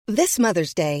This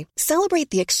Mother's Day, celebrate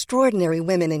the extraordinary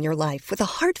women in your life with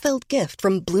a heartfelt gift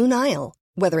from Blue Nile.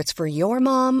 Whether it's for your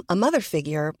mom, a mother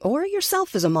figure, or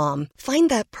yourself as a mom, find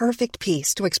that perfect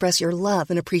piece to express your love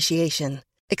and appreciation.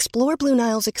 Explore Blue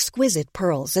Nile's exquisite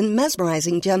pearls and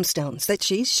mesmerizing gemstones that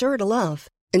she's sure to love.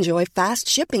 Enjoy fast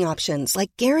shipping options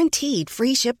like guaranteed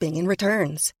free shipping and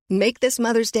returns. Make this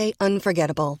Mother's Day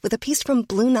unforgettable with a piece from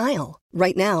Blue Nile.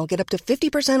 Right now, get up to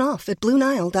 50% off at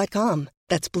BlueNile.com.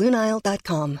 That's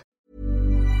BlueNile.com.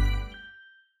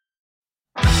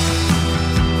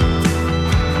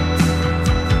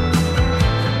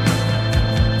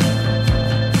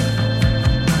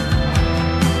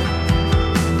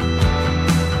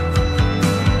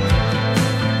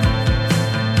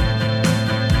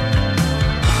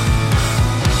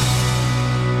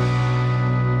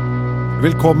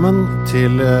 Velkommen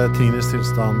til Tingens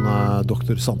tilstand,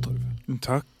 doktor Sandtorv.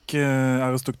 Takk,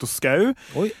 æresdoktor Skau.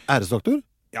 Oi, æresdoktor?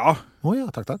 Ja. Ja,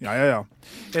 takk. Ja.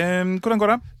 Hvordan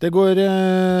går det? Det går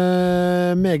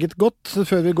meget godt.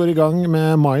 Før vi går i gang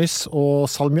med mais og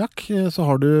salmiakk, så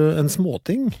har du en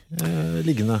småting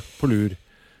liggende på lur.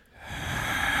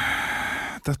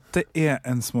 Dette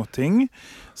en småting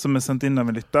som sendt inn av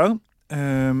en lytter.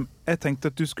 Jeg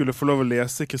tenkte at du skulle få lov å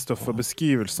lese, Kristoffer,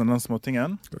 beskrivelsen av den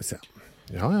småtingen. Skal vi se.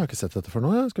 Ja, jeg har ikke sett dette for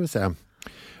nå. Skal vi se.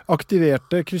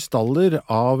 Aktiverte krystaller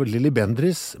av Lili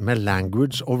Bendriss med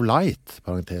Language of Light,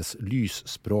 parentes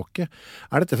lysspråket.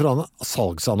 Dette fra en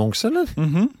salgsannonse, eller?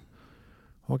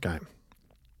 Ok.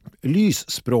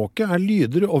 Lysspråket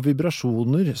lyder og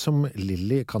vibrasjoner som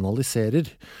Lili kanaliserer,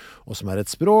 og som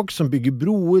et språk som bygger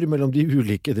broer mellom de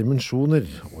ulike dimensjoner.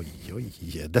 Oi.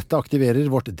 Dette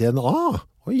aktiverer vårt DNA.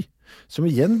 Som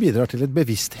igjen bidrar til et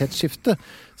bevissthetsskifte,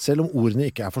 selv om ordene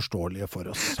ikke forståelige for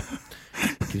oss.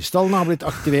 Krystallene har blitt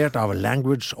aktivert av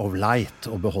Language of Light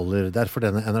og beholder derfor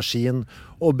denne energien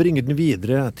og bringer den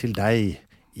videre til deg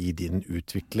i din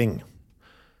utvikling.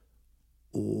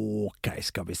 Ok,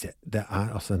 skal vi se. Det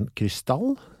altså en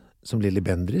krystall som Lili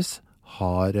Bendriss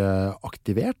har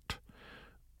aktivert,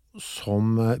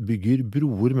 som bygger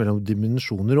broer mellom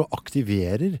dimensjoner og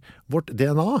aktiverer vårt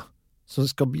DNA, som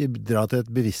skal bidra til et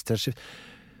bevissthetsskift.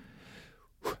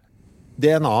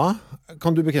 DNA,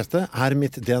 kan du bekrefte,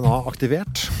 mitt DNA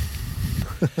aktivert?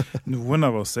 Noen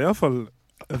av oss i hvert fall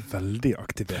veldig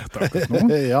aktivert akkurat nå.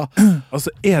 Ja.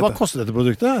 Altså, hva koster dette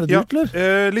produktet? Det dyrt,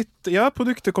 eller?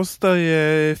 Produktet koster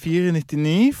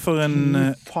 4,99 for en...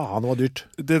 Faen, det var dyrt.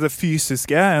 Det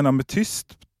fysiske en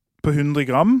ametyst på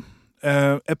 100 gram.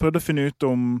 Jeg prøvde å finne ut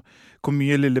om hvor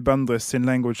mye Lili Bendriss sin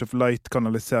Language of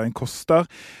Light-kanalisering koster.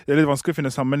 Det litt vanskelig å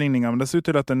finne sammenligninger, men det ser ut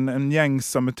til at en gjengs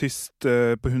ametyst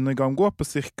på 100 gram går på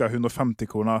ca. 150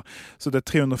 kroner. Så det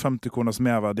 350 kroners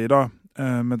merverdi da,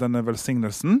 med denne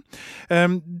velsignelsen.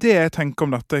 Det jeg tenker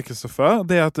om dette, Kristoffer,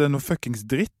 det at det noe fuckings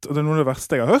dritt, og det noe av det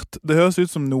verste jeg har hørt. Det høres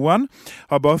ut som noen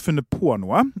har bare funnet på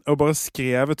noe, og bare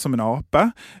skrevet som en ape,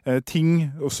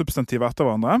 ting og substantiver etter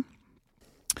hverandre.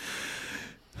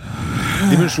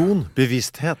 Dimensjon,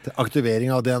 bevissthet, aktivering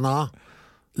av DNA.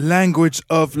 Language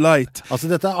of Light. Altså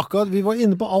dette akkurat, vi var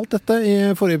inne på alt dette i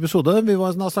forrige episode.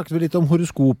 Da snakket vi litt om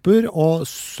horoskoper og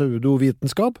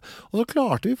pseudovitenskap, og så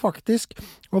klarte vi faktisk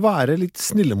å være litt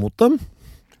snille mot dem.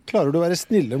 Klarer du å være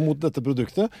snille mot dette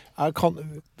produktet?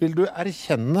 Vil du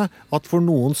erkjenne at for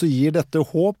noen så gir dette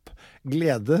håp,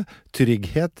 glede,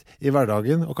 trygghet i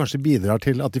hverdagen, og kanskje bidrar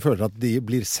til at de føler at de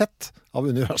blir sett av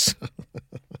universet?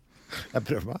 Jeg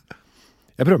prøver meg.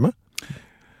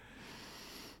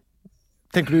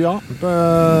 Tenker du ja?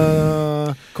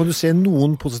 Kan du se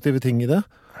noen positive ting i det?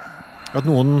 At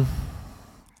noen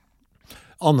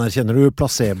anerkjenner du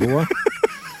placeboet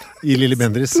i Lili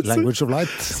Bendriss Language of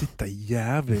Light? Sitter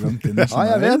jævlig langt inne. Ja,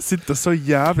 jeg vet. Sitter så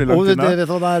jævlig langt inne.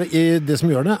 Og det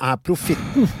som gjør det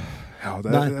profitten. Ja,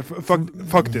 det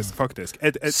faktisk.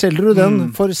 Selger du den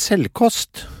for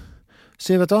selvkost?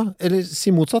 Si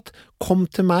motsatt, kom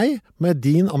til meg med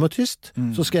din ametyst,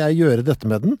 så skal jeg gjøre dette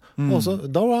med den. Og så,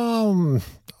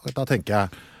 da tenker jeg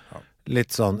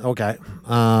litt sånn, ok,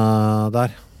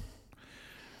 der.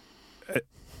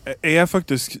 Jeg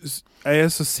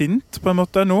så sint på en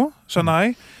måte nå, skjønner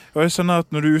jeg. Og jeg skjønner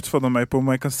at når du utfordrer meg på om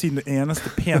jeg kan si noe eneste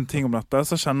pen ting om dette,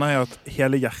 så kjenner jeg at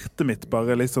hele hjertet mitt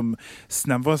bare liksom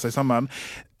snevrer seg sammen.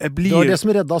 Det var det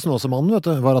som reddet Snåsamannen, vet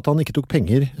du, var at han ikke tok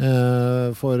penger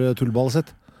for tullballet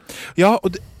sitt. Ja,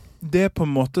 og det på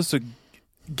en måte så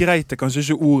greit, det kanskje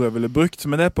ikke ordet ville brukt,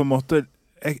 men det på en måte,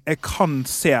 jeg kan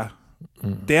se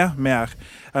det mer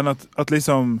enn at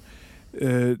liksom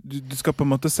du skal på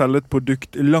en måte selge et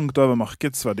produkt langt over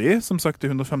markedsverdi, som sagt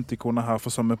til 150 kroner her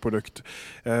for samme produkt.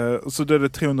 Så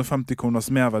det 350 kroners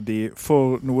merverdi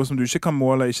for noe som du ikke kan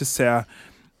måle, ikke se,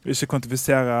 ikke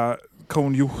kvantifisere. hva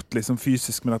hun gjort liksom,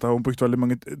 fysisk med dette. Hun brukt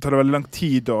det tar veldig lang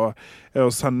tid å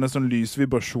sende sånne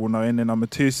lysvibrasjoner inn i en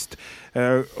ametyst.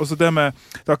 Og så det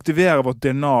aktiverer vårt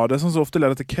DNA. Det sånn som ofte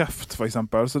leder til kreft, for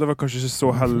eksempel. Så det var kanskje ikke så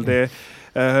heldig.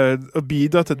 Å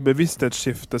bidra til et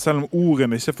bevissthetsskifte, selv om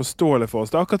ordene ikke er forståelige for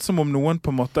oss. Det akkurat som om noen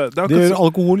på en måte... Det gjør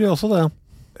alkohol også det.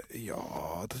 Ja...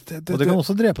 Og det kan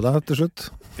også drepe deg til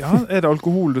slutt. Ja, er det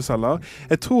alkohol du selger?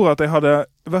 Jeg tror at jeg hadde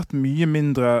vært mye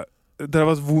mindre... Det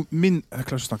hadde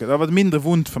vært mindre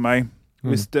vondt for meg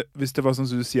hvis det var sånn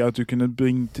som du sier at du kunne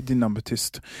bringe til din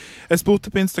ametyst. Jeg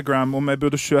spurte på Instagram om jeg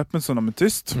burde kjøpe en sånn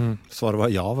ametyst. Svaret var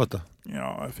ja, vet du.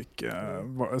 Ja,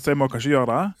 så jeg må kanskje gjøre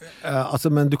det.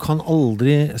 Men du kan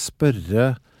aldri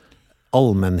spørre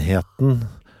allmennheten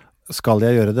skal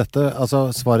jeg gjøre dette?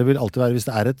 Svaret vil alltid være, hvis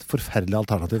det et forferdelig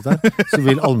alternativ der, så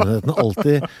vil allmennheten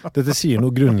alltid, dette sier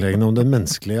noe grunnleggende om det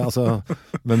menneskelige,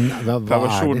 men hva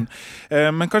det?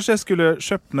 Men kanskje jeg skulle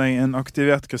kjøpt meg en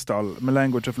aktivert krystall med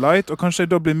Language of Light, og kanskje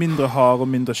jeg da blir mindre hard og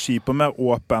mindre skip og mer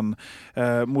åpen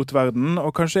mot verden,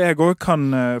 og kanskje jeg også kan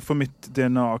få mitt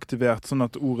DNA aktivert, sånn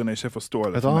at ordene ikke er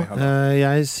forståelige for meg heller.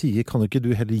 Jeg sier, kan ikke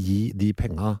du heller gi de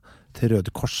penga til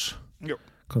Røde Kors? Jo.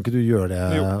 Kan ikke du gjøre det,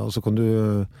 og så kan du...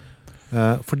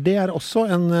 For det også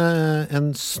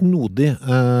en snodig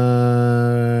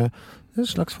en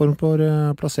slags form for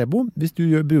placebo. Hvis du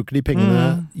bruker de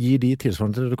pengene, gir de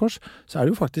tilsvarende til Røde Kors, så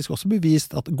det jo faktisk også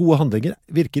bevist at gode handlinger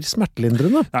virker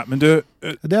smertelindrende. Nei, men det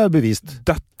jo bevist.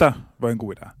 Dette var en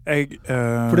god idé.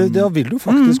 For da vil du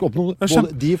faktisk oppnå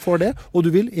både de får det, og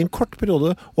du vil i en kort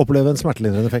periode oppleve en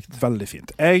smertelindrende effekt. Veldig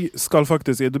fint. Jeg skal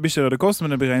faktisk, det blir ikke Røde Kors,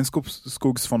 men det blir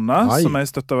Regnskogsfondet, som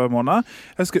jeg støtter hver måned.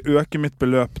 Jeg skal øke mitt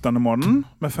beløp denne måneden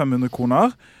med 500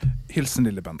 kroner. Hilsen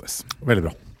Lille Bendriss. Veldig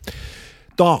bra.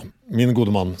 Da, min gode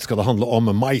mann, skal det handle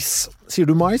om mais. Sier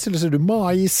du mais, eller sier du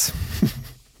mais?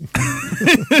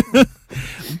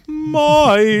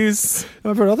 Mais!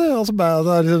 Jeg føler at det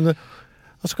liksom...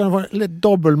 Så kan det være litt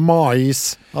dobbelt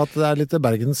mais, at det litt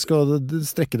bergensk å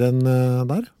strekke den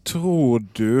der. Tror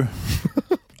du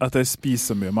at jeg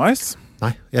spiser mye mais?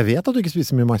 Nei, jeg vet at du ikke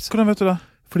spiser mye mais. Hvordan vet du det?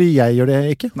 Fordi jeg gjør det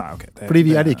ikke. Nei, ok. Fordi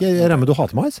vi det ikke. Jeg regner med du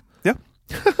hater mais? Ja.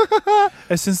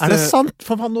 Jeg synes det sant?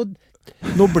 For faen,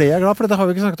 nå ble jeg glad, for dette har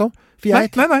vi ikke snakket om.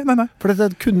 Nei. For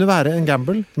dette kunne være en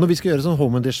gamble. Når vi skal gjøre sånn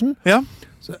home edition,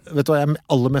 så, vet du hva jeg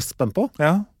aller mest spent på?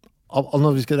 Ja.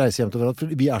 Når vi skal reise hjem til hverandre, for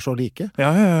vi så like. Ja.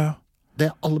 Det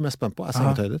jeg aller mest spent på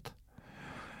sengetøyet ditt.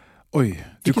 Oi.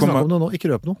 Ikke snakk om det nå,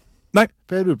 ikke røp noe. Nei.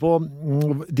 For jeg lurer på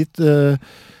ditt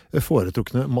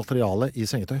foretrukne materiale i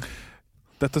sengetøy.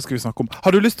 Dette skal vi snakke om.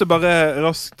 Har du lyst til bare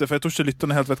raskt, for jeg tror ikke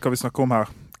lytterne helt vet hva vi snakker om her.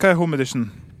 Hva home edition?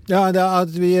 Ja, det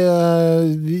at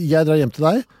jeg drar hjem til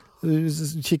deg,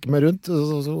 kikker meg rundt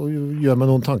og gjør meg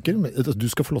noen tanker. Du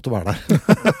skal få lov til å være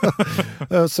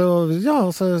der. Så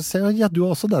ser jeg, du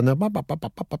har også den.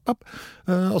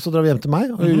 Og så drar vi hjem til meg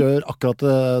og gjør akkurat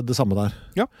det samme der.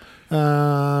 Ja.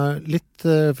 For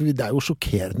det jo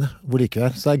sjokkerende hvor like vi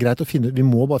så det greit å finne, vi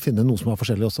må bare finne noe som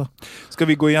forskjellig også. Skal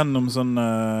vi gå gjennom sånn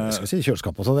jeg skal si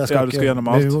kjøleskap og sånn. Du skal gjennom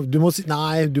alt. Du må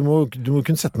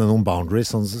kunne sette ned noen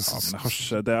boundaries sånn.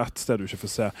 Men det et sted du ikke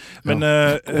får se. Men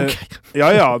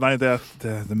nei, det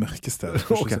det mørke stedet.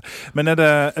 Okay. Men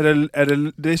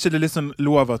det ikke litt sånn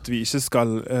lov at vi ikke skal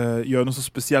gjøre noe så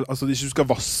spesielt, altså ikke du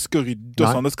skal vaske og rydde og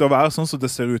sånn, det skal være sånn som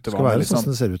det ser ut til. Det skal være sånn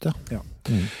som det ser ut, ja.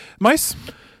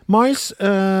 Mais,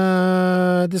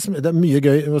 det mye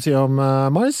gøy å si om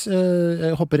mais.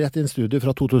 Jeg hopper rett i en studie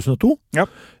fra 2002,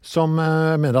 som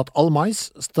mener at all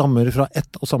mais stammer fra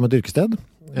ett og samme dyrkested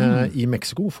i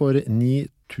Mexico for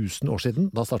 9000 år siden.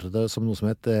 Da startet det som noe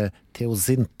som het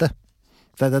teosinte.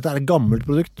 Dette et gammelt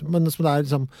produkt, men som det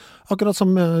liksom, akkurat som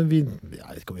vi, jeg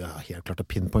vet ikke om vi har helt klart å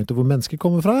pinpointe hvor mennesker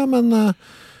kommer fra, men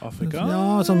Afrika?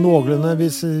 Ja, sånn noenlunde,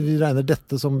 hvis vi regner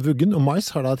dette som vuggen, og mais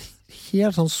har da et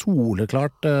helt sånn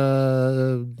soleklart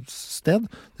sted.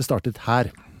 Det startet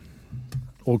her,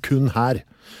 og kun her.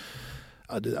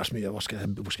 Ja, det så mye, hvor skal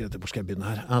jeg begynne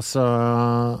her? Altså,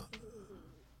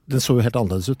 den så jo helt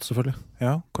annerledes ut, selvfølgelig.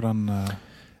 Ja, hvordan...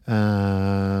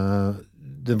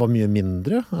 Den var mye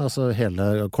mindre, altså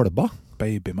hele kolba.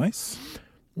 Babymais?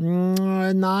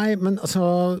 Nei, men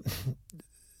altså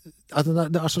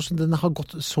den har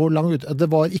gått så lang ut. Det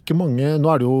var ikke mange, nå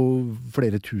det jo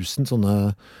flere tusen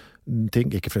sånne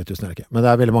ting, ikke flere tusen det ikke, men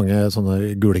det veldig mange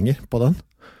sånne gulinger på den.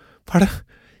 Hva det?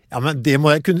 Ja, men det må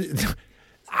jeg kunne...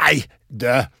 Nei,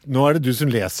 nå det du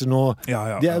som leser nå.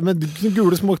 Ja. Men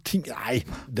gule små ting, nei,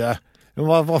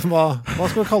 Hva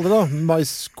skal vi kalle det da?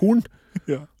 Maiskorn?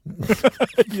 Ja.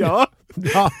 Ja.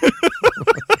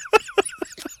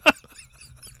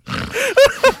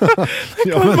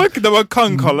 Man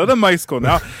kan kalle det maiskorn,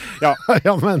 ja. Ja,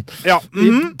 men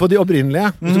på de opprinnelige,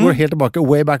 hvis du går helt tilbake,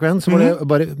 way back when, så var det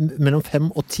bare mellom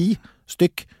 5 og 10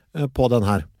 stykk på den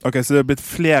her. Ok, så det har blitt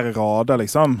flere rader,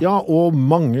 liksom? Ja, og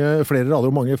mange flere rader,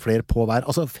 og mange flere på hver.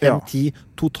 Altså 5-10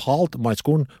 totalt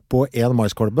maiskorn på en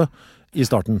maiskolbe i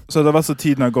starten. Så det var så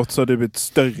tiden har gått, så har det blitt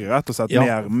større, rett og slett,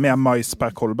 mer mais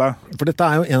per kolbe? For dette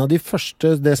er jo en av de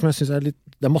første, det som jeg synes er litt,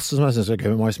 det er masse som jeg synes er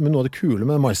gøy med mais, men noe av det kule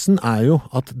med maisen er jo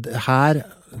at her,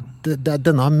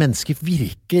 denne har mennesket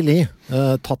virkelig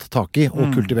tatt tak i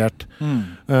og kultivert.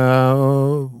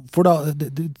 For da,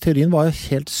 teorien var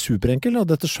helt superenkel, og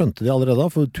dette skjønte de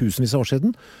allerede for tusenvis av år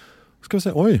siden. Skal vi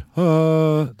se,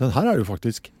 den her er jo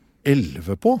faktisk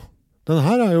 11 på. Den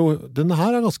her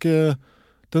er ganske...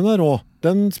 Den er rå,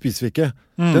 den spiser vi ikke.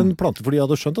 Den planter, fordi jeg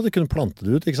hadde skjønt at de kunne plante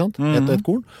det ut, ikke sant? Et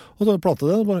korn. Og så plantet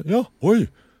det, og bare, nå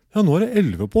er det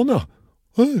 11 på den,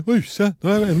 se, nå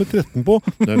er jeg en med 13 på.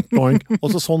 Og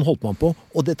så sånn holdt man på.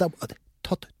 Og dette har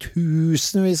tatt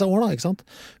tusenvis av år da, ikke sant?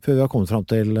 Før vi har kommet frem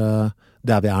til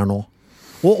der vi er nå.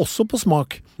 Og også på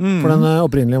smak. For den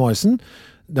opprinnelige maisen,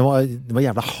 den var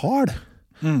jævla hard.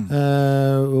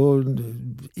 Og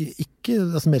ikke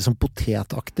mer som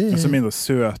potetaktig, altså mindre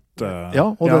søt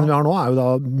og den vi har nå er jo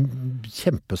da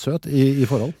kjempesøt i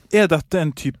forhold. Er dette en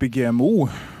type GMO?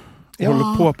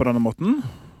 Holder på denne måten?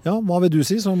 Ja, hva vil du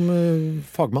si som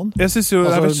fagmann? Jeg synes jo,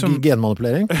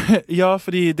 genmanipulering? Ja,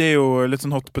 fordi det er jo litt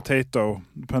sånn hot potato,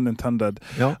 pun intended,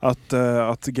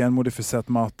 at genmodifisert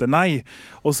mat er nei.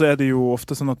 Og så er det jo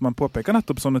ofte sånn at man påpeker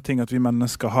nettopp sånne ting at vi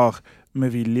mennesker har med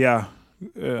vilje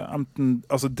enten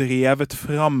drevet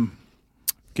fram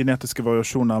genetiske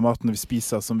variasjoner av maten vi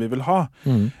spiser som vi vil ha.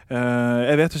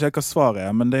 Jeg vet ikke hva svaret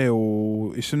er, men det er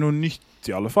jo ikke noe nytt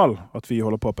i alle fall at vi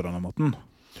holder på denne måten.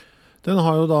 Den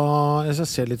har jo da, jeg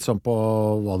ser litt sånn på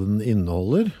hva den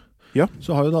inneholder,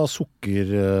 så har jo da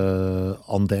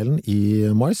sukkerandelen i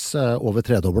mais over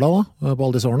tredoblet da, på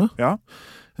alle disse årene.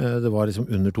 Det var liksom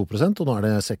under 2%, og nå er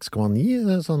det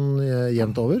 6,9 sånn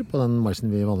jevnt over på den maisen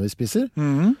vi vanligvis spiser.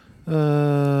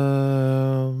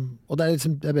 Og det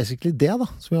er basically det da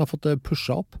som vi har fått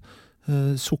pushet opp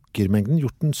sukkermengden,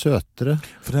 gjort den søtere.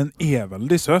 For den er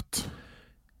veldig søt.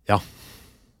 Ja,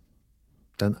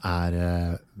 den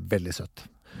er veldig søt.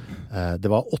 Det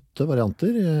var 8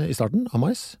 varianter i starten av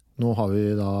mais. Nå har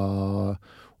vi da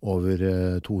over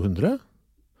 200.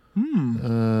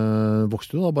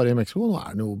 Vokste jo da bare i Mexico. Nå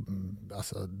er den jo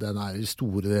den er i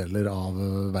store deler av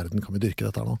verden kan vi dyrke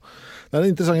dette her nå. Det er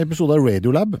en interessant episode av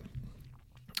Radiolab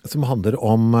som handler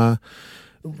om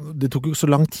det tok jo så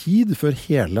lang tid før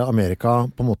hele Amerika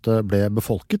på en måte ble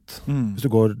befolket hvis du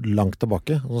går langt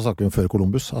tilbake, og så snakker vi om før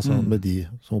Columbus, altså med de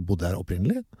som bodde her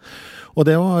opprinnelig, og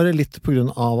det var litt på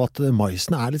grunn av at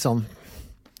maisen er litt sånn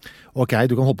ok,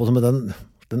 du kan holde på med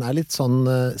den er litt sånn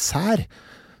sær.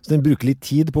 Så den bruker litt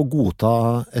tid på å godta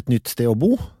et nytt sted å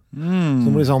bo. Så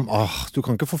det blir sånn, du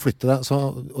kan ikke forflytte deg.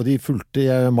 Og de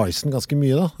fulgte maisen ganske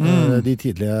mye da, de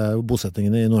tidlige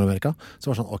bosettingene i Nord-Amerika. Så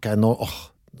det var sånn, ok, nå,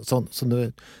 det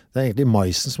er egentlig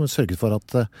maisen som har sørget for at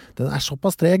den er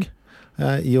såpass treg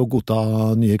i å godta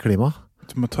nye klima.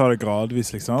 Du må ta det gradvis,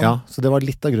 liksom. Ja, så det var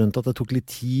litt av grunnen til at det tok litt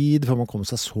tid før man kom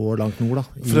seg så langt nord da,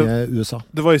 i USA.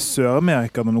 Det var i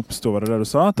Sør-Amerika den oppstod, var det du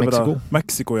sa? Mexico.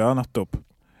 Mexico, ja, nettopp.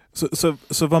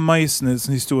 Så var maisen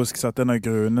historisk sett en av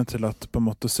grunnene til at på en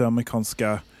måte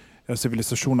søramerikanske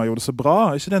sivilisasjoner gjorde det så bra?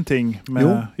 Er ikke det en ting?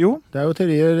 Jo, det er jo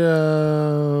teorier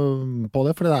på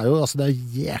det, for det er jo det er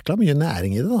jækla mye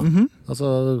næring i det da. Altså,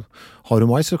 har du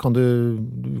mais, så kan du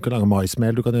kan lage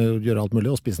maismel, du kan gjøre alt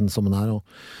mulig og spise den som den er.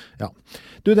 Ja.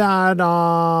 Du, det er da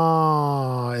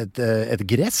et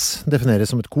gress,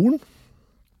 defineres som et korn.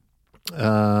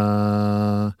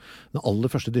 Den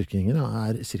aller første dyrkingen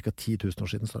er ca. 10 000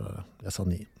 år siden, så jeg sa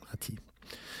 9, det er 10.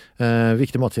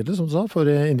 Viktig matkilde, som du sa, for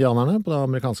indianerne på det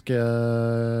amerikanske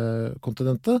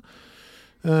kontinentet.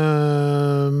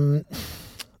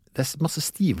 Det er masse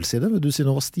stivelse i det. Vil du si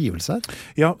noe hva stivelse er?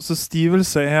 Ja, så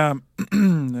stivelse er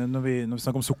når vi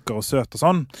snakker om sukker og søt og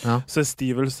sånn, så er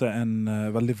stivelse en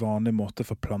veldig vanlig måte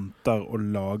for planter å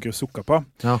lagre sukker på.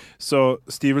 Så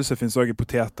stivelse finnes også i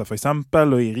poteter for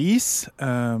eksempel, og i ris.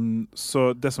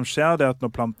 Så det som skjer, det er at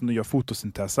når plantene gjør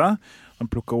fotosyntese,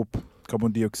 man plukker opp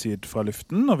karbondioksid fra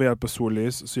luften, og ved hjelp av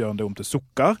sollys så gjør han det om til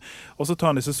sukker, og så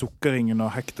tar han disse sukkerringene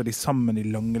og hekter de sammen i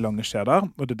lange skjeder,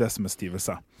 og det er det som er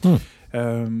stivelse.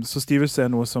 Så stivelse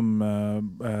er noe som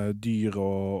dyr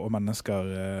og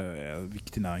mennesker er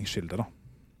viktig næringskilde da.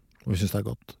 Og vi synes det er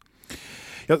godt.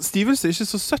 Ja, stivelse er ikke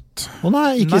så søtt.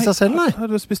 Nei, ikke i seg selv, nei. Har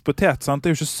du spist potet, sant?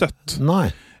 Det er jo ikke søtt.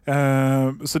 Nei.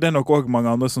 Så det nok også mange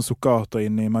andre som sukkerarter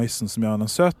inne i maisen som gjør den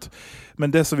søt.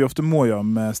 Men det som vi ofte må gjøre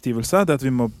med stivelse, det at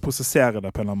vi må prosessere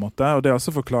det på en eller annen måte. Og det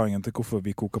altså forklaringen til hvorfor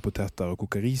vi koker poteter og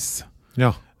koker ris.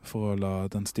 Ja. For å la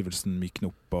den stivelsen mykne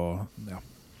opp og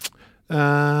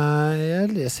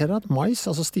Jeg ser at mais,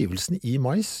 altså stivelsen i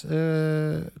mais,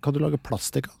 kan du lage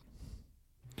plastikk av?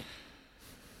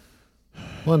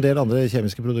 Og en del andre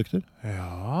kjemiske produkter.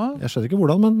 Ja. Jeg skjønner ikke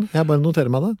hvordan, men jeg bare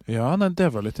noterer meg det. Ja, nei, det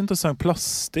var litt interessant.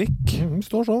 Plastikk.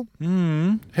 Står så.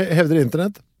 Hevder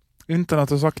internett.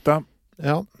 Internett har sagt det.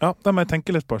 Ja. Ja, det må jeg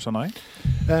tenke litt på, skjønner jeg.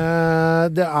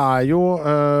 Det jo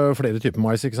flere typer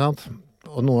mais, ikke sant?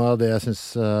 Og noe av det jeg synes,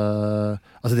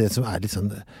 altså det som litt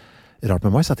sånn rart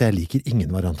med mais, at jeg liker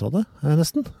ingen varianter av det,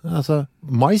 nesten. Altså,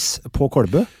 mais på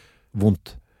kolbe,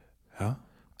 vondt. Ja.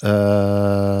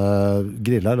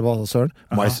 Grilla, eller hva søren.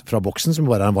 Mais fra boksen, som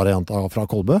bare en variant av fra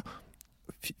kolbe.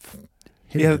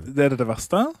 Det det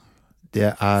verste?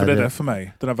 For det det for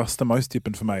meg. Det den verste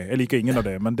mais-typen for meg. Jeg liker ingen av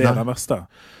det, men det den verste.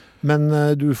 Men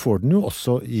du får den jo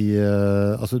også i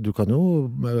altså du kan jo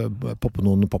poppe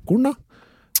noen popcorn da.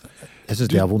 Jeg synes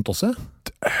det vondt også.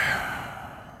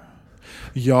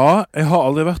 Ja, jeg har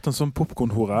aldri vært en sånn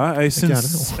popcornhore. Jeg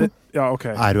synes... Ja, ok.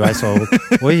 Du ei så...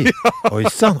 Oi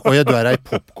sann. Oi, du ei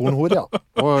popcornhore, ja.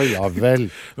 Oi, ja vel.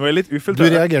 Nå jeg litt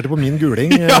ufiltrert. Du reagerte på min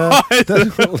guling.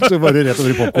 Så var du rett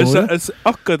over i popcornhore.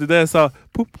 Akkurat i det jeg sa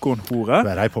popcornhore.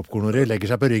 Du ei popcornhore,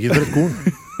 legger seg på ryggen for et korn.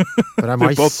 For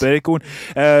mais. Det korn.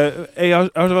 Jeg har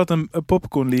ikke vært en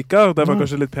popcornliker. Det var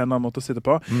kanskje litt penere måte å sitte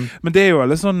på. Men det jo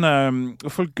veldig sånn...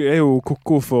 folk jo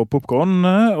koko for popcorn,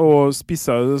 og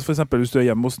spiser, for eksempel hvis du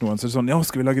hjemme hos noen, så det sånn, ja,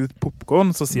 skal vi lage litt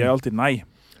popcorn? Så sier jeg alltid nei.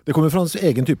 Det kommer fra hans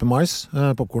egen type mais,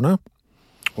 popcornet.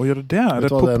 Gjør det det? Det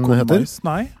popcorn-mais?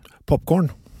 Nei. Popcorn.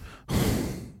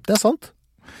 Det sant.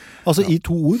 Altså i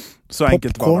 2 ord. Så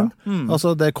enkelt popcorn. var det.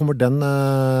 Altså det kommer den...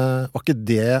 var ikke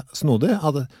det snodig?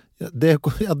 Det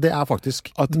faktisk...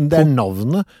 det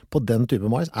navnet på den type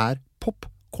mais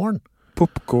popcorn.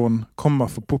 Popcorn kommer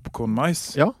for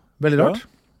popcorn-mais. Ja, veldig rart.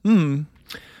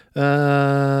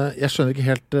 Jeg skjønner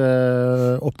ikke helt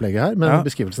opplegget her, men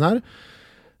beskrivelsen her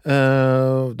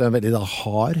det en veldig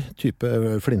hard type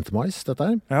flintmais, dette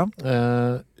her. Ja.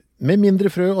 Med mindre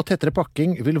frø og tettere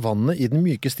pakking vil vannet i den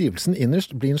myke stivelsen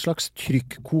innerst bli en slags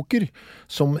trykkoker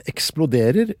som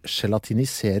eksploderer,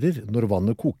 gelatiniserer når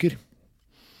vannet koker.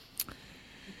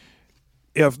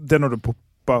 Ja, det når du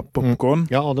popper popcorn.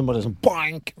 Ja, og den bare sånn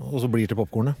bank, og så blir det til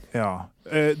popcornet. Ja,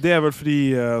 det vel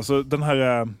fordi altså, den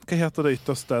her, hva heter det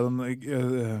ytterste?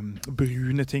 Den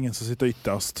brune tingen som sitter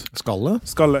ytterst. Skallet.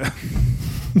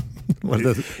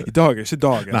 I dag ikke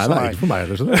dagen. Nei, det ikke for meg,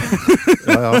 eller sånn.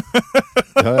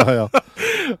 Ja.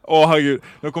 Herregud,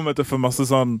 nå kommer jeg til å få masse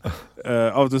sånn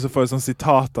av og til så får jeg sånn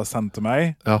sitater sendt til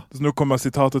meg. Ja. Så nå kommer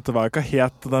sitatet til å være, hva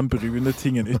heter den brune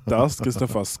tingen ytterst?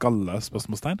 Kristoffer, skallet,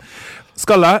 spørsmålstegn.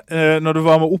 Skallet, når du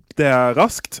varmer opp det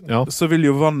raskt, så vil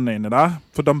jo vannet inni der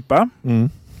fordampe.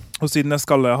 Og siden det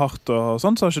skallet hardt og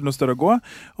sånn, så har ikke noe sted å gå,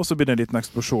 og så blir det en liten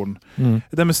eksplosjon.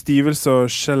 Det med stivelse og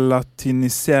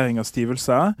gelatinisering av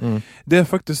stivelse, det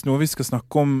faktisk noe vi skal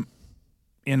snakke om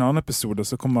i en annen episode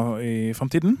som kommer i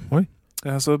fremtiden. Oi.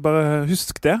 Så bare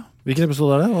husk det. Hvilken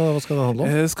episode det? Hva skal det handle om?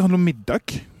 Det skal handle om middag.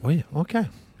 Oi, ok.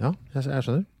 Ja, jeg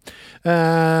skjønner.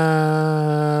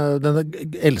 Denne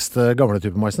eldste gamle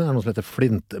type maisen noe som heter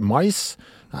flintmais.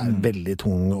 Det veldig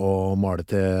tung å male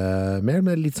til mer,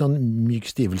 med litt sånn myk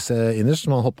stivelse innerst,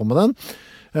 som man hopper med den.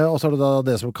 Og så det da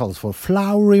det som kalles for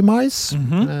flowery mais,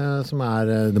 som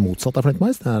det motsatte av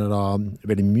flintmais. Det da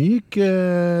veldig myk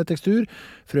tekstur.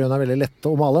 Frøene veldig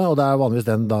lette å male, og det vanligvis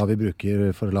den da vi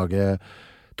bruker for å lage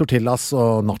tortillas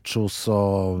og nachos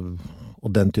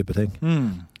og den type ting.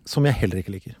 Som jeg heller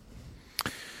ikke liker.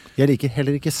 Jeg liker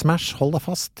heller ikke Smash, hold deg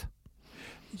fast.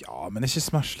 Ja, men ikke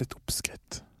Smash litt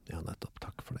oppskritt. Ja, nettopp,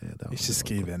 takk for det. Ikke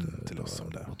skriv inn til oss om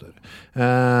det.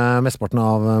 Mesteparten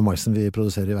av maisen vi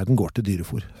produserer i verden går til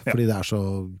dyrefôr, fordi det så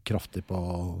kraftig på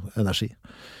energi.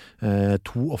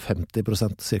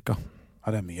 52% cirka.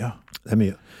 Ja, det mye. Det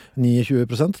mye.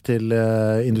 29% til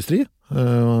industri,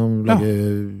 lage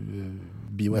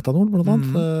bioetanol blant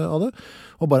annet av det,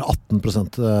 og bare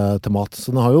 18% til mat.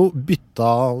 Så den har jo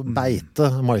byttet beite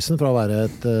maisen fra å være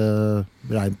et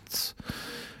rent...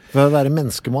 For å være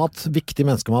menneskemat, viktig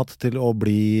menneskemat, til å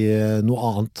bli noe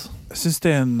annet. Jeg synes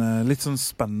det en litt sånn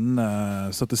spennende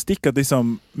statistikk, at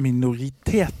liksom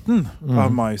minoriteten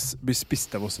av mais blir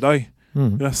spist av oss i dag.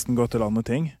 Resten går til andre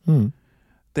ting.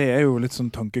 Det jo litt sånn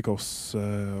tankekors,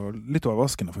 og litt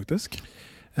overraskende faktisk.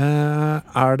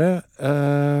 Det,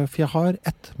 for jeg har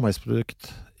ett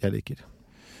maisprodukt jeg liker.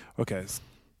 Ok,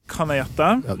 kan jeg gjette?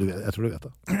 Ja, jeg tror du vet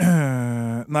det.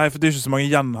 Nei, for det er ikke så mange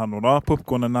igjen her nå da.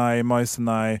 Popcorn er nei, mais er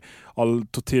nei, all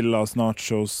tortillas,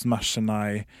 nachos, smash er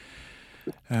nei.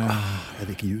 Jeg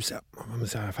drikker juice, ja.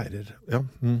 Mens jeg feirer. Ja.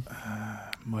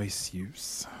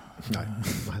 Maisjuice. Nei.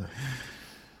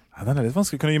 Ja, den er litt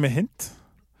vanskelig. Kan du gi meg hint?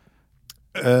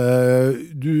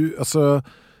 Altså,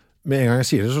 med en gang jeg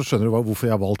sier det, så skjønner du hvorfor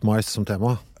jeg har valgt mais som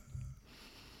tema.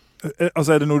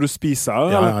 Altså, er det noe du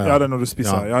spiser? Ja, det er noe du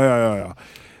spiser. Ja.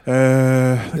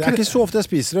 Det er ikke så ofte jeg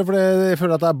spiser det, for jeg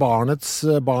føler at det er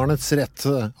barnets rett.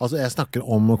 Altså, jeg snakker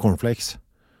om cornflakes.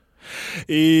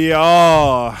 Ja.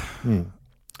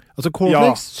 Altså,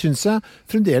 cornflakes synes jeg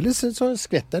fremdeles så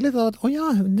skvetter jeg litt av at,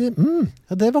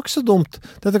 det var ikke så dumt.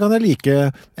 Dette kan jeg like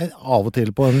av og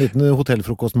til på en liten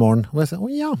hotellfrokostmorgen. Og jeg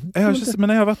sier,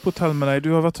 men jeg har vært på hotell med deg.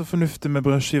 Du har vært så fornuftig med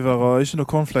brødskiver og ikke noe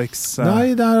cornflakes.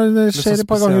 Nei, det skjer et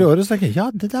par ganger i året, så tenker jeg,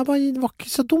 det der var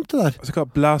ikke så dumt det der. Altså,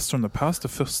 Blast from the past,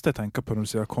 det første jeg tenker på når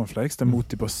du sier cornflakes, det er mot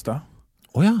i brøstet.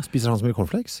 Spiser han så mye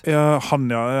cornflakes? Ja, han,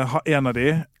 en av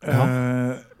de.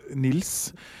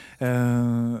 Nils.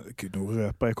 Gud, nå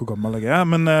røper jeg hvor gammel jeg er,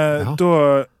 men da...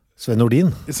 Sven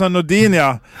Nordin,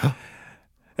 ja.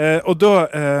 Og da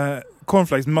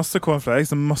cornflakes, masse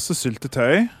cornflakes, masse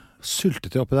syltetøy.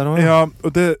 Syltetøy oppi der også? Ja,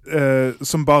 og det,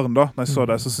 som barn da, når jeg så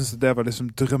det, så synes jeg det var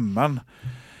liksom drømmen.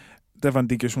 Det var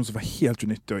en digresjon som var helt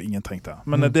unyttig, og ingen trengte.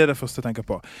 Men det er det første jeg tenker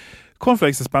på.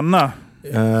 Cornflakes er spennende.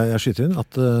 Jeg skyter inn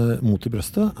at Mot i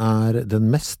brøstet er den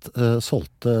mest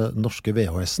solgte norske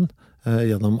VHS-en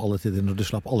gjennom alle tider når de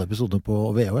slapp alle episodene på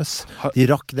VHS. De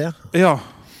rakk det. Ja,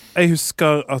 jeg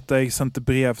husker at jeg sendte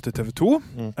brev til TV 2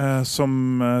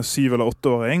 som 7- eller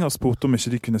 8-åring og spurte om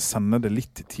ikke de kunne sende det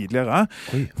litt tidligere.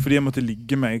 Fordi jeg måtte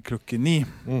ligge meg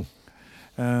 9:00.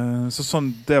 Så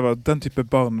sånn, den type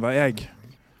barn var jeg.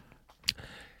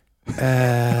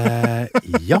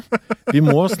 Ja, vi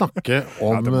må snakke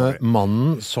om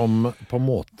mannen som på en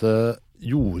måte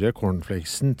gjorde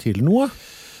cornflakesen til noe.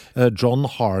 John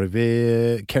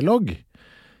Harvey Kellogg,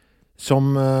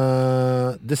 som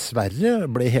dessverre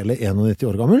ble hele 91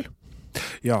 år gammel.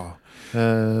 Ja.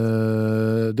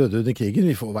 Døde under krigen.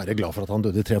 Vi får være glad for at han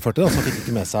døde i 43, da, så han fikk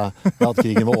ikke med seg at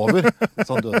krigen var over. Så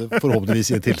han døde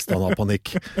forhåpentligvis i en tilstand av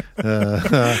panikk.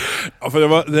 Ja, for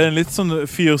det er en litt sånn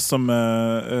fyr som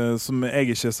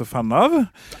jeg ikke er så fan av.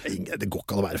 Det går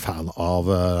ikke an å være fan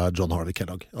av John Harvey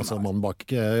Kellogg. Altså mannen bak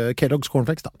Kellogg's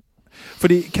Cornflakes, da.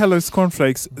 Fordi Kellogg's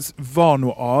Cornflakes var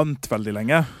noe annet veldig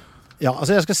lenge. Ja,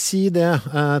 altså jeg skal si det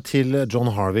til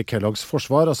John Harvey Kelloggs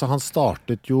forsvar. Altså han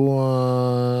startet jo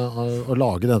å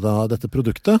lage dette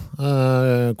produktet,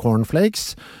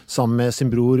 Cornflakes, sammen med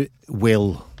sin bror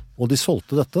Will. Og de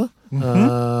solgte dette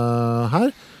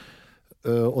her.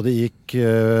 Og det gikk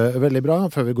veldig bra,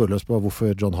 før vi går løs på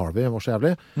hvorfor John Harvey var så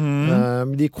jævlig.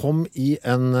 De kom i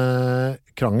en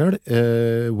krangel,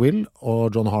 Will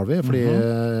og John Harvey, fordi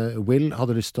Will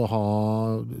hadde lyst til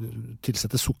å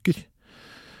tilsette sukker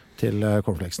til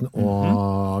cornflakesen,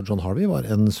 og John Harvey var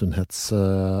en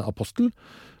sunnhetsapostel,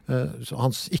 så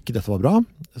han syntes ikke dette var bra.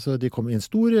 Så de kom i en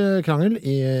stor krangel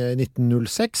i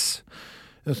 1906,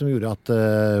 som gjorde at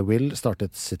Will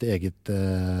startet sitt eget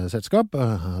selskap,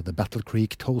 The Battle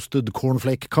Creek Toasted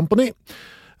Cornflake Company.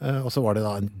 Og så var det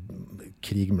da en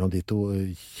krig mellom de to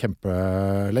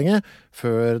kjempelenge,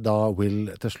 før da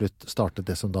Will til slutt startet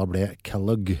det som da ble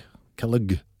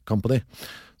Kellogg Company,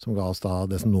 som ga oss da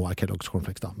det som nå er Kellogg's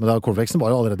Cornflakes da. Men da, cornflakesen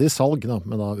var jo allerede i salg da,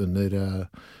 men da under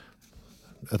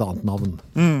et annet navn.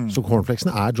 Så cornflakesen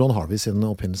er John Harvey sin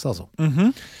oppfinnelse, altså.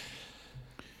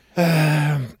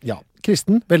 Ja,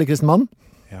 veldig kristen mann.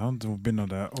 Ja, da begynner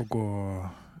det å gå...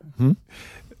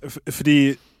 Fordi...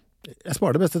 Jeg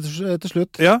sparer det beste til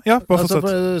slutt. Ja, bare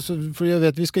fortsett. For jeg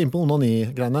vet vi skal inn på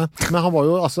onani-greiene. Men han var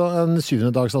jo altså en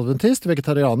 7-dags adventist,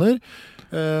 vegetarianer,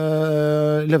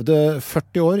 levde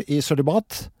 40 år i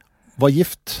sølibat, var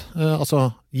gift,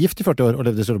 gift i 40 år og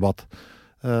levde i sølibat.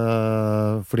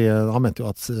 Fordi han mente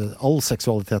jo at all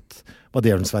seksualitet var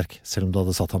djevelens verk, selv om du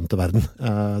hadde satt ham til verden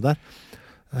der.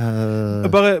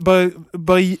 Bare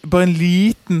en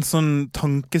liten sånn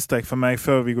tankestrek for meg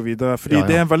før vi går videre, fordi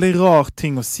det er en veldig rar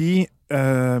ting å si.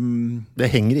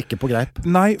 Det henger ikke på greip.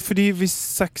 Nei, fordi hvis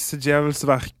sex er djevelens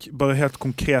verk, bare helt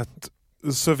konkret,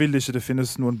 så vil det ikke det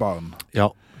finnes noen barn.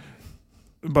 Ja.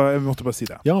 Jeg måtte bare si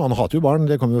det. Ja, han hater jo barn,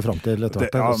 det kommer vi jo frem til etter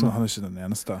hvert. Ja, men han er ikke den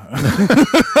eneste.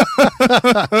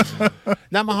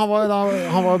 Nei, men han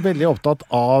var veldig opptatt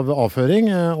av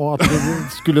avføring, og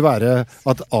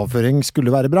at avføring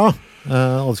skulle være bra.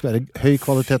 Og det skulle være høy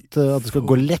kvalitet, at det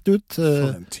skulle gå lett ut.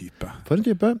 For en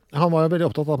type. Han var jo veldig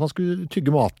opptatt av at man skulle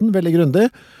tygge maten veldig grundig,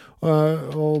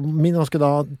 Og min han skulle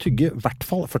da tygge I hvert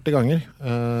fall 40 ganger.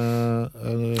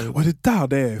 Og det der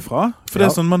det ifra? For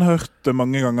det sånn man har hørt det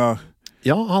mange ganger.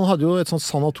 Ja, han hadde jo et sånt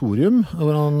sanatorium,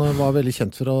 hvor han var veldig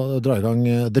kjent for å dra I gang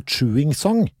The Chewing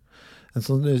Song. En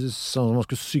sånn man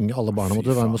skulle synge, alle barna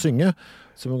måtte være med å synge.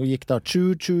 Så man gikk da,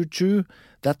 chew, chew, chew,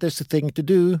 that is the thing to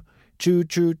do, chew,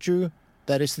 chew, chew,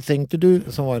 that is the thing to do,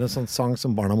 som var en sånn sang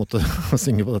som barna måtte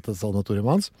synge på dette sanatorium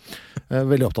hans.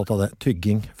 Veldig opptatt av det,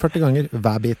 tygging, 40 ganger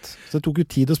hver bit. Så det tok jo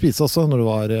tid å spise også, når det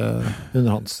var under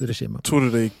hans regime. Tror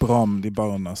du det gikk bra med de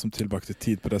barna som tilbrakte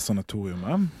tid på det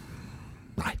sanatoriumet?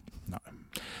 Nei.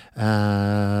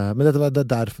 Men det var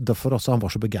derfor også han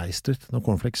var så begeistret når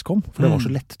cornflakes kom, for det var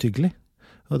så lettyggelig.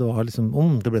 Og det var liksom,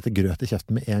 det ble til grøt I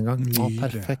kjeften med en gang.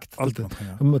 Perfekt. Alt man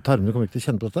trenger. Tarmene kom ikke til å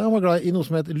kjenne på dette. Han var glad I noe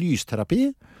som het lysterapi.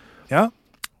 Ja.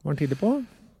 Var han tidlig på.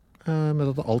 Med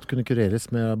at alt kunne kureres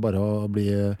med bare å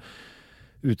bli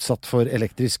utsatt for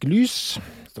elektrisk lys.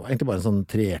 Det var egentlig bare en sånn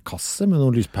trekasse med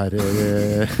noen lyspærer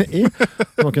I.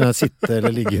 Man kunne sitte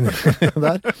eller ligge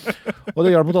der. Og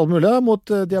det hjalp mot alt mulig. Mot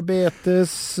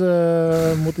diabetes,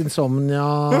 mot insomnia,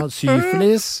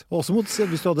 syfilis. Og også mot,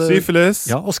 hvis du hadde... Syfilis.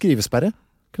 Ja, og skrivesperre.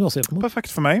 Kunne også hjelpe mot.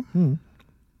 Perfekt for meg.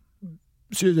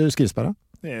 Skrivesperre?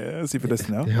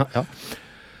 Syfilisen, ja.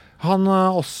 Han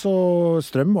også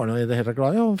strøm var han I det hele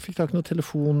glad I, og fikk da ikke noen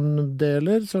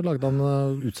telefondeler, så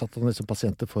utsatte han liksom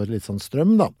pasienter for litt sånn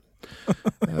strøm da.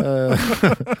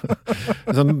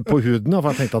 Liksom på huden,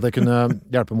 for han tenkte at det kunne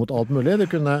hjelpe mot alt mulig.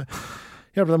 Det kunne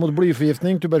hjelpe deg mot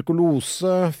blyforgiftning,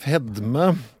 tuberkulose,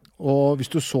 fedme, og hvis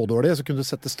du så dårlig, så kunne du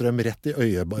sette strøm rett I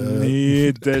øyet.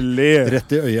 Nydelig! Rett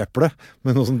I øyeeplet,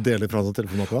 med noe som deler fra den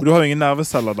telefonen. Du har jo ingen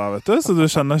nerveceller der, vet du, så du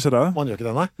kjenner ikke det. Man gjør ikke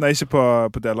det, nei? Nei, ikke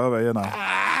på deler av øyene.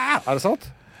 Er det sant?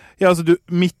 Ja, altså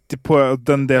midt på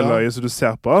den delen av øyet som du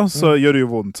ser på, så gjør det jo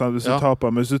vondt, sant? Hvis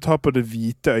du tar på det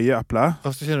hvite øyeeplet.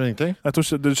 Så kjenner du ingenting? Jeg tror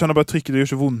ikke, du kjenner bare trykket, det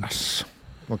gjør ikke vondt.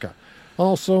 Ok. Han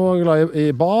er også glad I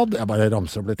bad. Jeg bare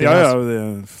ramser opp litt. Ja,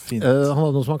 det fint. Han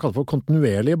hadde noe som han kalte for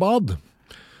kontinuerlig bad.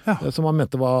 Ja. Som han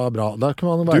mente var bra. Der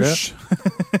kunne man være... Dusj?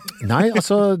 Nei,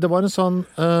 altså, det var en sånn...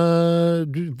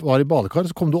 du var I badekar,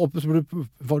 så kom du opp, så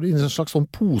var du I en slags sånn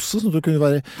pose, så du kunne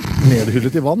være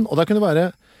nedhyllet I vann. Og der kunne det være,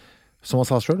 som han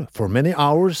sa selv, for many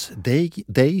hours,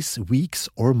 days, weeks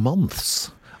or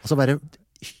months. Altså være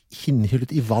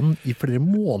innhyllet I vann I flere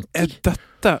måneder.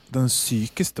 Dette den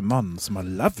sykeste mannen som har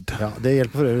levd? Ja, det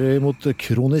hjelper for øvrig mot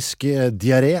kronisk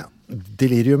diaré,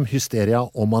 delirium, hysteria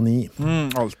og mani.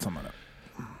 Alt sammen det.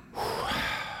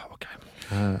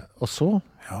 Og så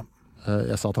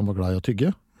jeg sa at han var glad I å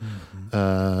tygge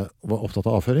var opptatt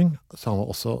av avføring så han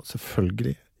var også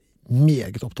selvfølgelig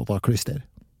meget opptatt av klyster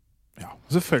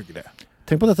selvfølgelig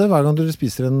tenk på dette hver gang du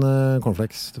spiser en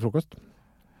cornflakes til frokost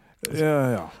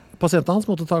pasienten hans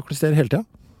måtte ta klyster hele tiden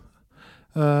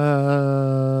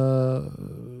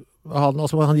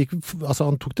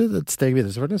han tok det et steg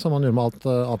videre selvfølgelig som han gjør med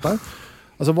alt der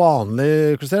altså vanlig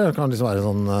klyster kan liksom være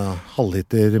sånn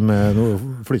halvliter med noe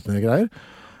flytende greier.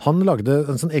 Han lagde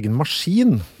en sånn egen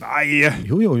maskin. Nei!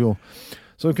 Jo.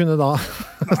 Som kunne da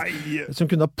som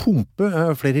kunne da pumpe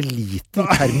flere liter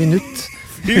per minutt.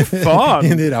 Fy faen!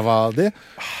 Inn I ræva di.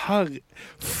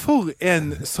 For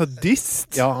en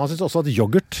sadist! Ja, han synes også at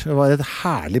yoghurt var et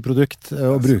herlig produkt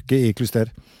å bruke I klyster.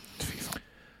 Fy faen.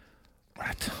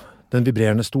 Right. Den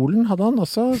vibrerende stolen hadde han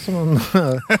også,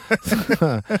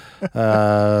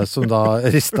 som da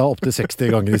ristet opp til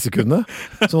 60 ganger I sekundet.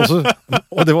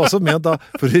 Og det var også ment da,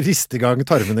 for å riste I gang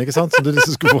tarmene, ikke sant? Som du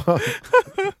liksom skulle få.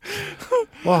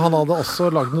 Og han hadde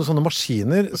også laget noen sånne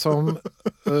maskiner som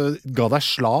ga deg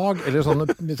slag, eller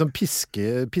sånne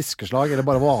piskeslag, eller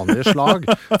bare vanlige slag,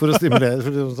 for å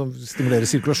stimulere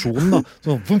sirkulasjonen da.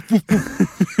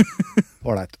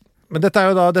 Alright. Men dette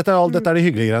er de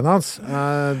hyggelige greiene hans.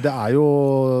 Det er jo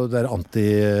det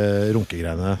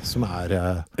anti-runkegreiene som er...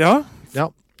 Ja,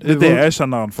 det det jeg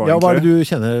kjenner han for. Ja, hva det du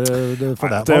kjenner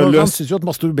for det? Han synes jo at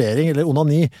masturbering eller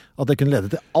onani, at det kunne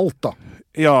lede til alt da.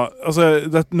 Ja, altså,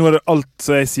 nå det alt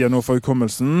som jeg sier nå for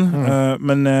hukommelsen,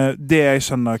 men det jeg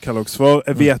kjenner Kellogg's for,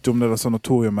 jeg vet jo om det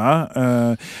sanatoriumet,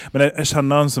 men jeg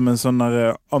kjenner han som en sånn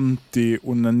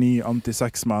anti-onani,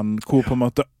 anti-sexmann, hvor på en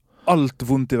måte alt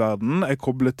vondt I verden er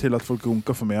koblet til at folk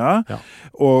runker for mye,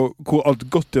 og hvor alt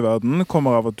godt I verden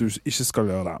kommer av at du ikke skal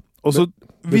gjøre det. Og så,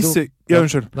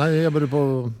 unnskyld. Nei, jeg bare på...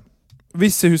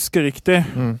 Hvis jeg husker riktig,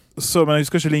 men jeg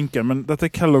husker ikke linken, men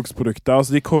dette Kellogg's produkter,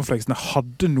 altså de cornflakesene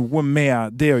hadde noe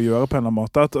med det å gjøre på en eller annen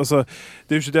måte. Altså,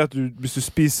 det jo ikke det at hvis du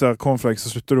spiser cornflakes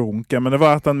så slutter du å runke, men det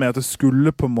var et eller annet med at det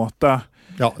skulle på en måte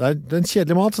Ja, det en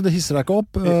kjedelig mat, så det hisser deg ikke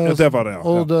opp. Det var det, ja.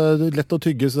 Og det er lett å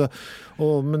tygge,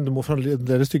 men du må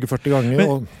fremdeles tygge 40 ganger.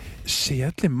 Men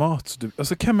kjedelig mat,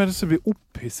 altså hvem det som blir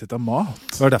opphisset av mat?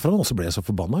 Det var derfor han også ble så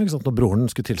forbannet, ikke sant? Når broren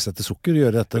skulle tilsette sukker,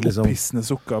 gjøre dette liksom... Opphissende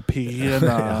sukker,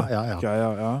 pirrende...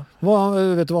 ja.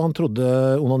 Vet du hva han trodde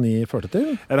onani førte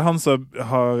til? Det han som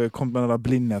har kommet med den der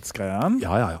blindhetsgreien?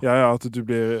 Ja. At du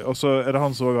blir... Og så det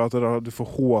han som også at du får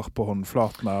hår på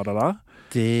håndflatene og det der?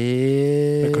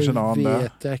 Det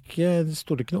vet jeg ikke. Det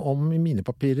står ikke noe om i mine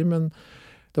papirer, men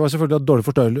det var selvfølgelig dårlig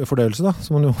fordøyelse da.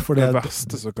 Som man jo, for det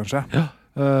verste som kan skje. Ja.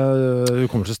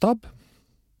 Hukommelsestap,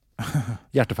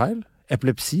 hjertefeil,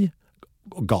 epilepsi,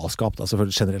 og galskap, da,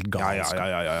 selvfølgelig generelt galskap.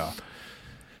 Ja.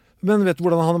 Men vet du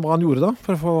hva han gjorde da,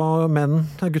 for å få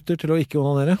gutter til å ikke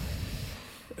onanere?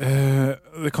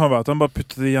 Det kan være at han bare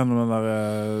puttet det gjennom den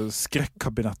der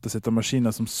skrekkabinettet sitt av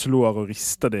maskiner som slår og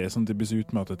rister det, sånn at de blir så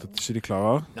utmattet at ikke de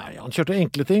klarer. Nei, han kjørte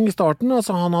enkle ting i starten.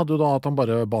 Altså, han hadde jo da at han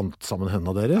bare bandt sammen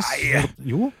hendene deres. Nei!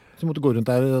 Jo, så måtte gå rundt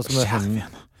der med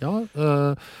hendene. Ja,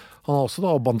 han har også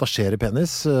da å bandasjere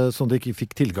penis, sånn at de ikke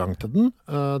fikk tilgang til den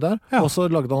der. Ja. Og så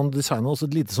lagde han designet også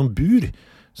et lite som bur,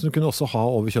 som du kunne også ha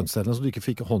over kjønnsdelene, så du ikke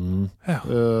fikk hånden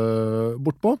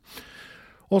bortpå.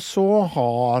 Og så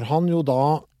har han jo da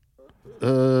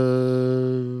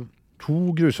to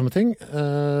grusomme ting.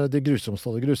 Det grusomste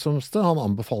og det grusomste. Han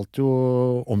anbefalte jo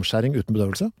omskjæring uten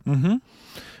bedøvelse.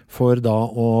 For da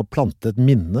å plante et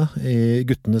minne i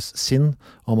guttenes sinn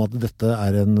om at dette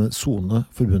en zone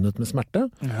forbundet med smerte.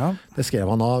 Ja. Det skrev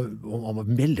han av, han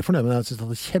var veldig fornøyd med det. Jeg synes det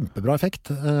hadde kjempebra effekt.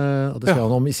 Og det skrev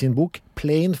han om i sin bok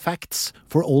Plain Facts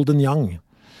for Old and Young.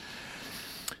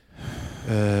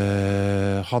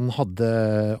 Han hadde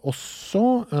også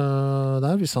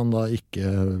der, hvis han da ikke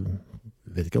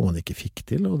vet ikke om han ikke fikk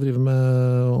til å drive med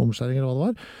omskjæring eller hva det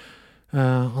var.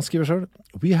 Han skriver selv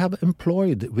We have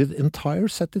employed with entire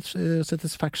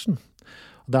satisfaction.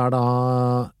 Det da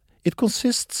It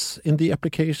consists in the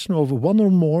application of one or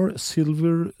more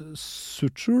silver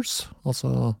sutures,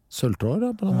 altså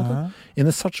sølvtråder på den måten, in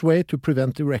a such way to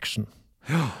prevent erection.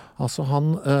 Altså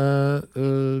han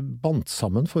bandt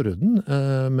sammen forhuden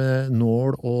med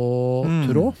nål og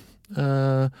tråd.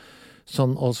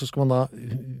 Sånn, og så skal man da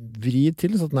vri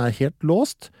til så at den helt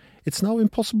låst. It's now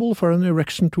impossible for an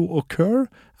erection to occur,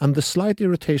 and the slight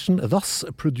irritation thus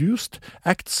produced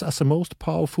acts as a most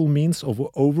powerful means of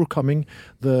overcoming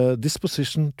the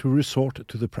disposition to resort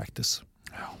to the practice.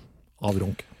 Av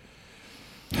runk.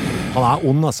 Han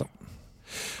ond, altså.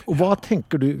 Og hva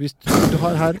tenker du hvis du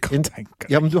har her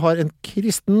du har en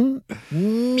kristen,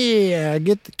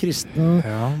 meget kristen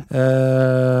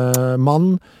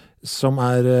mann som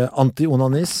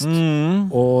anti-onanist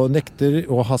og nekter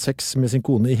å ha sex med sin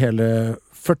kone i hele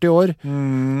 40 år,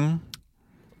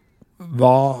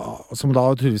 som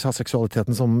da tydeligvis har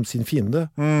seksualiteten som sin fiende.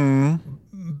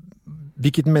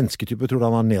 Hvilket mennesketype tror du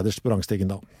han har nederst på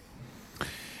rangstigen da?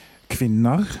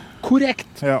 Kvinner.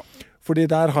 Korrekt! Ja. Fordi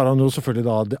der har han jo selvfølgelig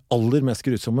da det aller mest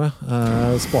grusomme.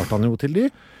 Sparte han jo til de.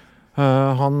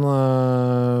 Han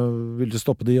ville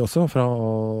stoppe de også fra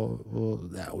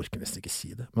jeg orker nesten ikke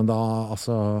si det, men da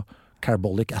altså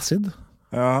carbolic acid.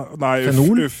 Ja, nei,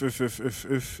 fenol. Uff.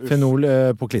 Fenol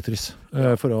på klitoris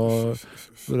for å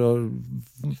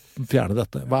fjerne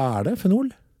dette. Hva det, fenol?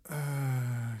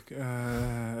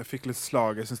 Jeg fikk litt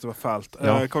slag, jeg synes det var fælt.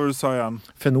 Hva var det du sa igjen?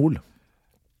 Fenol.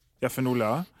 Ja, fenol,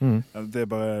 ja. Det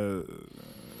bare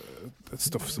et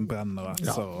stoff som brenner.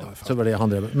 Så var det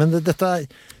han drev med. Men dette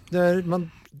det et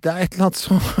eller annet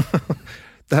så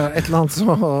det et eller annet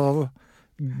så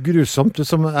grusomt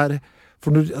som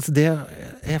for altså det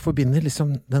jeg forbinder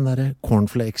liksom den der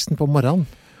cornflakesen på morgenen.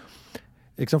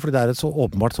 Ikke sant? Fordi det et så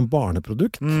åpenbart som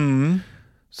barneprodukt.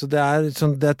 Så det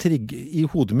sånn, i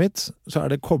hodet mitt så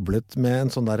det koblet med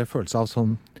en sånn der følelse av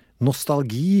sånn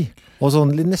nostalgi, og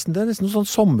sånn, det nesten noe sånn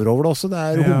sommer over det også,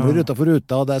 det humler utenfor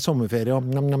ruta, og det sommerferie, og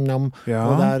nam,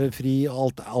 og det fri,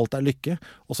 og alt lykke,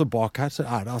 og så bak her så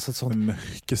det altså sånn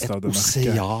et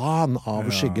osean av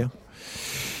skygge.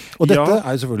 Og dette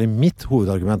jo selvfølgelig mitt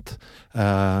hovedargument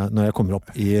når jeg kommer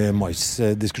opp i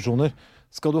mais-diskusjoner.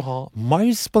 Skal du ha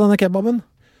mais på denne kebaben?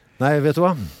 Nei, vet du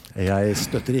hva? Jeg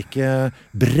støtter ikke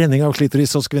brenning av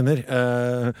klitoris hos kvinner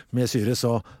med syre,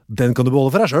 så den kan du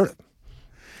beholde for deg selv.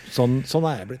 Sånn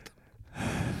jeg blitt.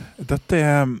 Dette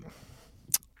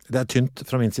det tynt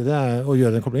fra min side å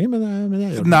gjøre den koblingen, men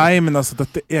jeg gjør det. Nei, men altså,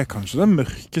 dette kanskje den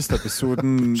mørkeste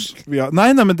episoden vi har.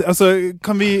 Nei, men altså,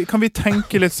 kan vi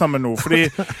tenke litt sammen nå?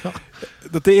 Fordi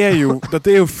dette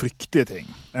jo fryktelige ting.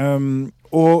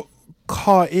 Og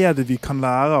hva det vi kan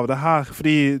lære av det her?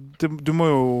 Fordi du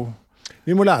må jo...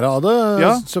 Vi må lære av det.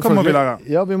 Ja, hva må vi lære?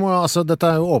 Ja,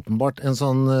 dette jo åpenbart en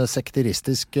sånn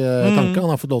sekteristisk tanke.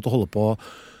 Han har fått lov til å holde på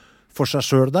for seg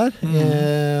selv der,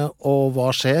 og hva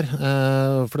skjer?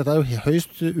 For dette jo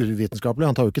høyst uvitenskapelig.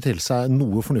 Han tar jo ikke til seg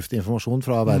noe fornuftig informasjon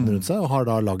fra verden rundt seg, og har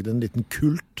da laget en liten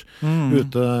kult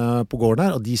ute på gården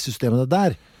her, og de systemene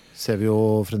der ser vi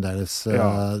jo fremdeles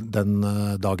den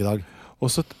dag i dag.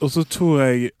 Og så tror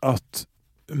jeg at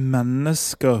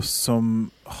mennesker som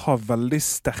har veldig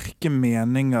sterke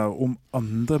meninger om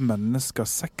andre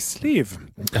menneskers sexliv.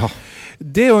 Ja.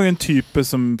 Det jo en type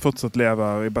som fortsatt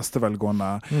lever i beste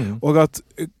velgående. Og at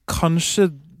kanskje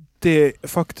det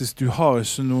faktisk, du har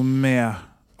ikke noe med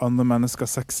andre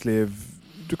menneskers sexliv.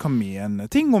 Du kan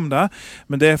mene ting om det,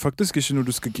 men det faktisk ikke noe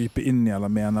du skal gripe inn i eller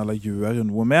mene eller gjøre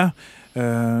noe med.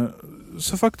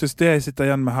 Så faktisk det jeg sitter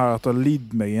igjen med her, at det har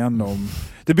lidd meg gjennom.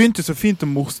 Det begynte så fint og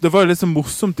morsomt. Det var jo litt så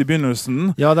morsomt i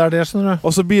begynnelsen. Ja, det det, skjønner du.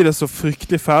 Og så blir det så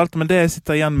fryktelig fælt, men det jeg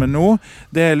sitter igjen med nå,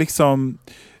 det liksom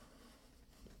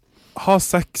ha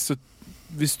sex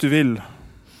hvis du vil.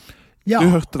 Ja.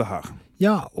 Du hørte det her.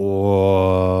 Ja,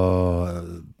 og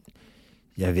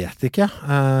jeg vet ikke.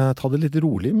 Ta det litt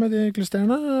rolig med de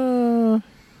klusterene.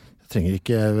 Jeg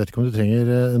vet ikke om du trenger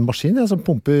en maskin som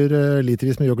pumper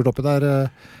litervis med yoghurt oppi der.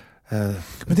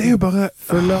 Men det jo bare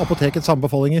følg apotekets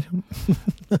anbefalinger.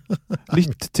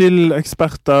 Lytt til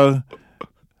eksperter.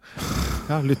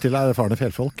 Ja, lytt til erfarne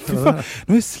fjellfolk.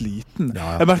 Nå jeg sliten.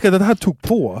 Ja. Jeg merker at dette her tok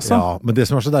på, altså. Ja, men det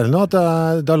som så deilig nå, at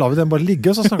da lar vi den bare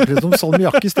ligge, og så snakker vi litt om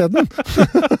salmiakk i stedet.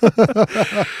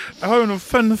 Jeg har jo noen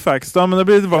fun facts da, men det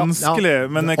blir litt vanskelig.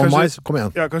 Men kom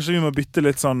igjen. Ja, kanskje vi må bytte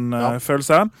litt sånn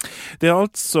følelse. Det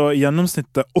altså i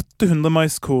gjennomsnittet 800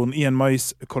 maiskorn i en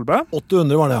maiskolbe.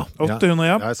 800 var det, ja. 800,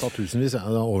 ja. Jeg sa tusenvis, ja.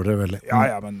 Det overdrev veldig.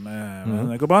 Ja, men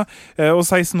det går bra. Og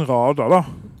 16 rader da.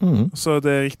 Så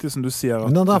det riktig som du sier.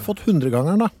 Men den har fått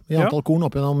 100-gangeren da, i antall korn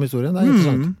opp gjennom historien. Det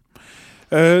interessant.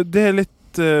 Det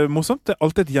litt morsomt. Det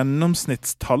alltid et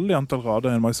gjennomsnittstall i antall rader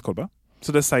i en maiskolbe.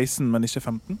 Så det 16, men ikke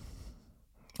 15.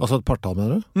 Altså et partall,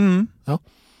 mener du? Ja.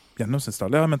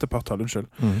 Gjennomsnittstall, jeg mente partall, unnskyld.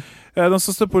 Den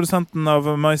største produsenten av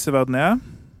mais i verden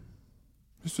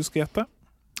hvis du skal gjette?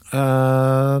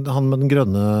 Han med den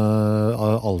grønne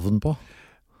alven på.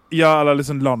 Ja, eller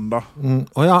liksom land da.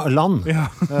 Ja, land. Ja.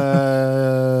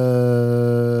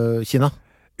 Kina.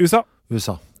 USA.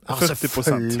 Ja,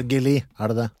 40%. Selvfølgelig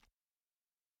det.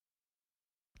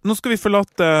 Nå skal vi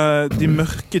forlate de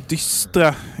mørke, dystre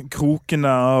krokene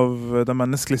av den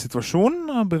menneskelige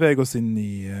situasjonen og bevege oss inn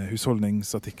i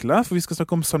husholdningsartikler, for vi skal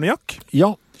snakke om salmiakk.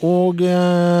 Ja, og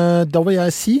da vil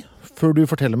jeg si, før du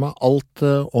forteller meg alt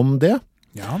om det,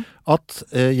 at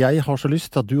jeg har så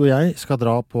lyst til at du og jeg skal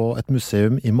dra på et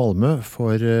museum i Malmö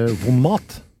for vond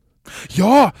mat.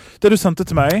 Ja, det du sendte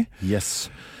til meg.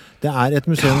 Yes. Det et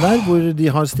museum der hvor de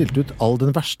har stilt ut all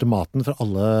den verste maten fra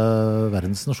alle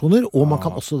verdens nasjoner, og man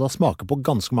kan også da smake på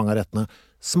ganske mange av rettene.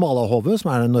 Smalahove, som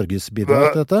Norges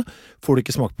bidrag til dette, får du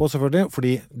ikke smake på selvfølgelig,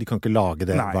 fordi de kan ikke lage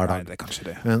det hver dag. Nei, det kan ikke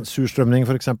det. Men surstrømning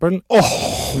for eksempel,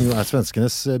 som jo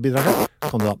svenskenes bidrag,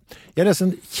 kan du da. Jeg leste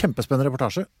en kjempespennende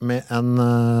reportasje med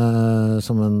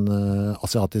som en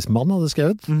asiatisk mann hadde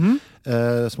skrevet,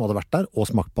 som hadde vært der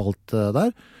og smakt på alt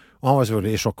der. Og han var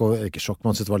selvfølgelig i sjokk, og ikke sjokk,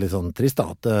 men han syntes det var litt sånn trist da,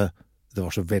 at det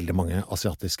var så veldig mange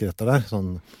asiatiske retter der,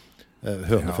 sånn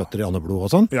høneføtter i andeblod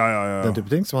og sånn. Den type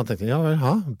ting, som han tenkte,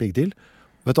 big deal.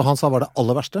 Vet du, han sa var det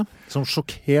aller verste, som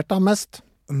sjokkerte ham mest.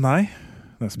 Nei,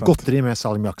 det spent. Godteri med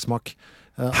salmiakksmak.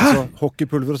 Altså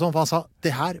hockeypulver og sånn, for han sa,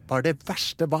 det her var det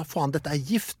verste, hva faen, dette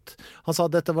gift. Han sa,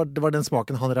 det var den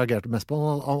smaken han reagerte mest på,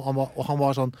 og han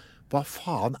var sånn, hva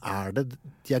faen det?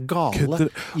 De gale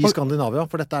i Skandinavia,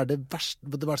 for dette det verste.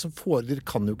 Det var som dere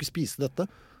kan jo ikke spise dette.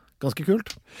 Ganske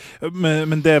kult.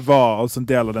 Men det var altså en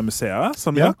del av det museet?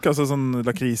 Salmiakk, altså sånn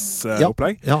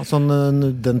lakrisopplegg? Ja, sånn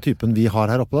den typen vi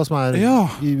har her oppe da, som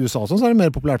i USA og sånn, så det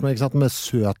mer populært med, ikke sant, med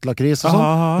søt lakris og sånn.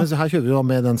 Men her kjører vi jo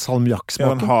med den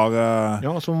salmiakksmaken. Ja, den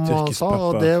har som han sa,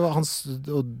 og det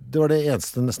var det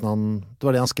eneste nesten det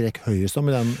var det han skrek høyest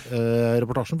om i den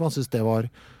reportasjen, for han synes det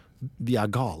var vi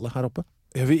gale her oppe.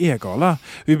 Ja, vi gale.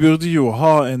 Vi burde jo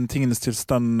ha en tingenes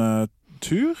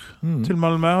tilstand-tur til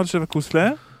Malmö. Hadde ikke vært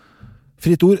koselig?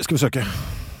 Fritt ord skal vi søke.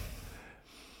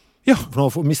 Ja. For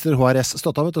nå mister HRS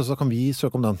stått av, vet du, så kan vi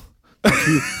søke om den.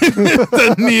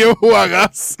 Den nye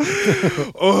HRS!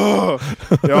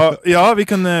 Ja, vi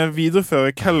kan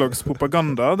videreføre Kellogg's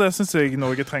propaganda. Det synes jeg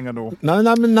Norge trenger nå. Nei,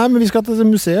 men vi skal til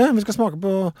museet. Vi skal smake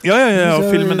på Ja, og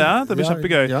filme det. Det blir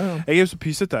kjempegøy. Jeg jo så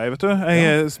pysete, vet du.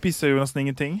 Jeg spiser jo nesten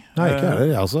ingenting. Nei, ikke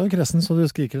heller. Jeg også kresen, så du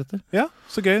skriker etter. Ja,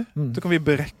 så gøy. Da kan vi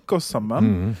brekke oss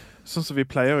sammen. Sånn som vi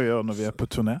pleier å gjøre når vi på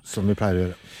turné. Som vi pleier å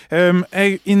gjøre.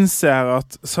 Jeg innser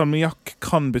at salmiakk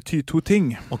kan bety 2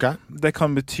 ting. Ok. Det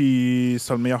kan bety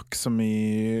salmiakk som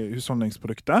i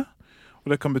husholdningsproduktet,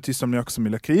 og det kan bety salmiakk som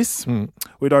i lakris.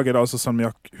 Og i dag det altså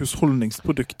salmiakk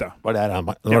husholdningsproduktet. Det var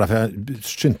derfor jeg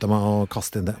skyndte meg å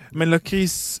kaste inn det. Men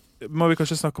lakris må vi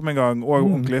kanskje snakke om en gang, og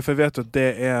ordentlig, for jeg vet at det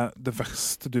det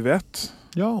verste du vet.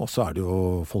 Ja, og så det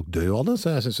jo, folk dør jo av det, så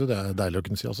jeg synes jo det deilig å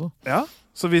kunne si også. Ja,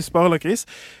 så vi sparer lakris.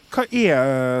 Hva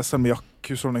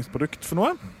salmiakk husholdningsprodukt for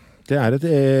noe? Det et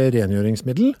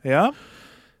rengjøringsmiddel. Ja.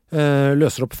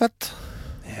 Løser opp fett.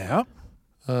 Ja.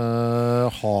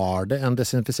 Har det en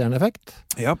desinfiserende effekt?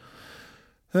 Ja.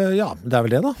 Ja, det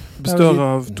vel det da. Består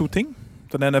av 2 ting.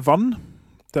 Den ene vann,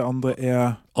 det andre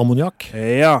ammoniakk.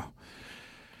 Ja.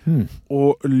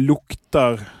 Og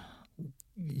lukter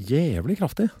jævlig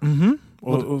kraftig.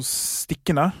 Og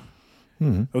stikkende.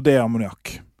 Og det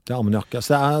ammoniakk. Det ammoniakk.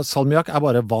 Så salmiakk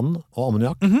bare vann og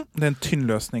ammoniakk? Det en tynn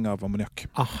løsning av ammoniakk.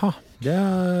 Aha, det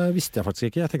visste jeg faktisk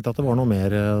ikke. Jeg tenkte at det var noe mer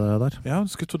der. Ja, du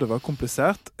skulle tro det var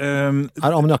komplisert.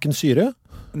 Ammoniakken syre?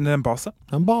 Det en base.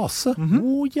 En base?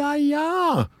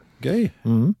 Ja! Gøy.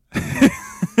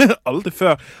 Aldri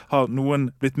før har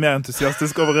noen blitt mer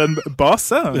entusiastisk over en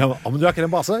base. Ja, ammoniakk en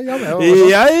base? Ja,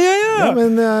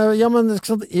 Ja, men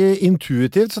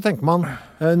intuitivt så tenker man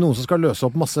noen som skal løse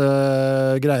opp masse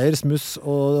greier, smuss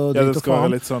og det skal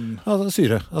være litt sånn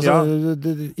syre.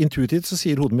 Intuitivt så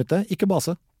sier hodet mitt det, ikke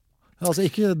base.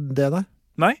 Ikke det der.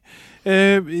 Nei.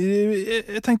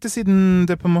 Jeg tenkte siden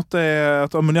det på en måte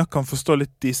at ammoniakk kan forstå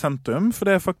litt i sentrum, for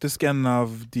det faktisk en av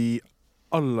de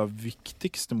aller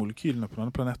viktigste molekylene på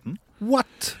denne planeten.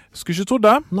 What? Skulle ikke tro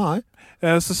det. Nei.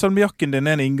 Så salmiakken din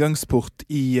en inngangsport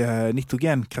i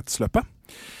nitrogenkretsløpet.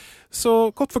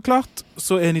 Så kort forklart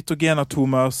så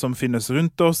nitrogenatomer som finnes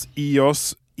rundt oss,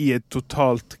 i et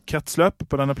totalt kretsløp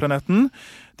på denne planeten.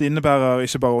 Det innebærer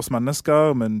ikke bare oss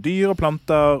mennesker, men dyr og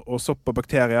planter og sopp og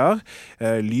bakterier,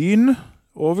 lyn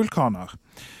og vulkaner.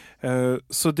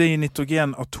 Så det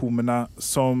nitrogenatomene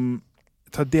som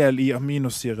tar del i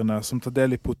aminosyrene, som tar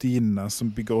del i proteinene som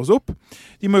bygger oss opp,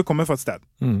 de må jo komme fra et sted.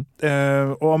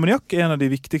 Og ammoniakk en av de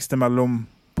viktigste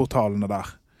mellomportalene der.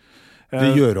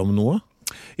 Det gjør om noe?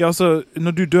 Ja, altså,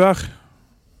 når du dør,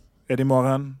 det i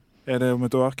morgen, det om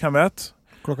et år, hvem vet?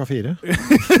 4:00.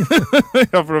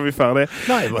 Ja, for da vi ferdig.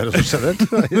 Nei, bare så generelt.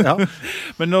 Ja.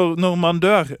 Men når man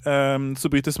dør, så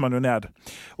brytes man jo ned.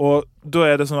 Og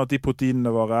da det sånn at de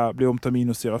proteinene våre blir om til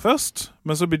aminosyrer først,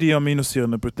 men så blir de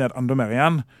aminosyrene brutt ned enda mer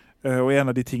igjen. Og en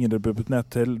av de tingene det blir brutt ned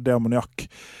til, det ammoniakk.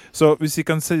 Så hvis vi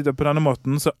kan si det på denne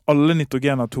måten, så alle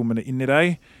nitrogenatomene inni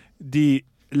deg, de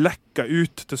lekker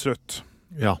ut til slutt.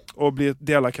 Ja. Og blir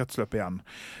del av kretsløpet igjen.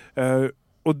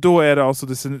 Og da det altså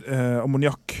disse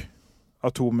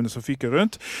ammoniakkatomene som fyker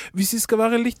rundt. Hvis vi skal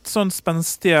være litt sånn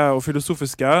spenstige og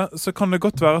filosofiske, så kan det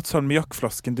godt være at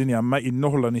salmiakkflasken din hjemme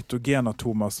inneholder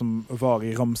nitrogenatomer som var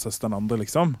i Ramses den andre,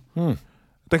 liksom.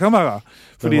 Det kan være.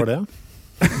 Hvem var det?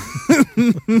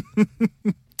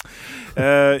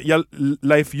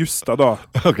 Leif Juster da.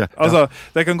 Okay, ja. Altså,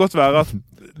 det kan godt være at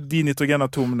de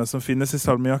nitrogenatomene som finnes i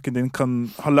salmiakken din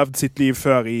kan ha levd sitt liv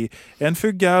før i en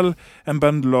fugl, en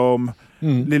bendelorm,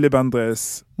 Lille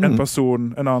Bendriss, en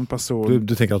person, en annen person.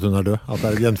 Du tenker at hun død? At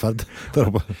det gjenferd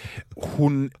der oppe?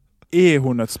 Hun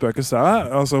et spøkelse?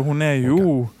 Altså, hun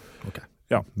jo... Okay.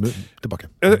 Ja. Tilbake.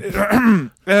 Jeg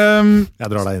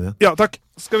drar deg inn igjen. Ja, takk.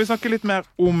 Skal vi snakke litt mer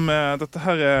om dette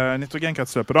her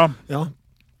nitrogenkretsløpet da? Ja.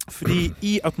 Fordi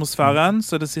i atmosfæren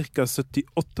så det cirka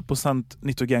 78%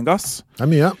 nitrogengass. Det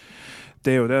mye.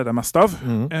 Det jo det meste av.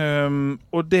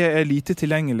 Og det lite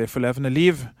tilgjengelig for levende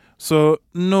liv. Så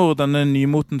når denne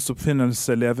nymotens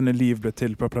oppfinnelse levende liv ble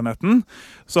til på planeten,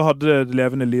 så hadde det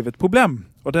levende liv et problem.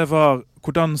 Og det var,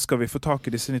 hvordan skal vi få tak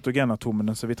i disse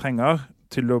nitrogenatomene som vi trenger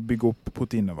til å bygge opp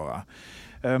proteinene våre?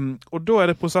 Og da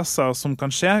det prosesser som kan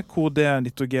skje, hvor det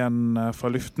nitrogen fra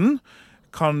luften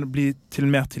kan bli til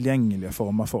mer tilgjengelige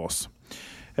former for oss.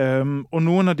 Og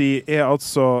noen av de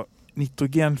altså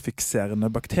nitrogenfikserende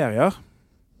bakterier,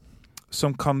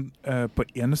 som kan på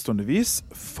enestående vis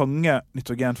fange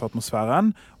nitrogen fra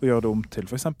atmosfæren og gjøre det om til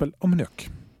for eksempel ammoniakk.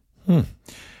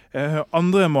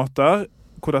 Andre måter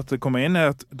hvor dette kommer inn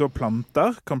at da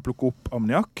planter kan plukke opp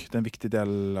ammoniakk. Det en viktig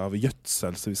del av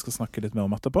gjødsel, så vi skal snakke litt mer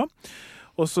om etterpå.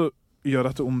 Og så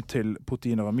gjør dette om til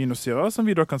proteiner og aminosyrer som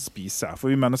vi da kan spise. For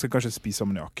vi mennesker kan ikke spise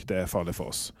ammoniakk, det farlig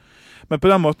for oss. Men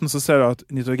på den måten så ser du at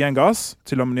nitrogengass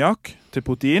til ammoniakk, til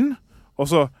protein,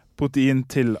 og så protein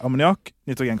til ammoniakk,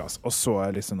 nitrogengass. Og så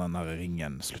liksom denne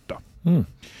ringen slutta.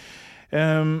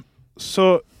 Så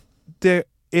det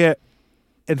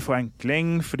en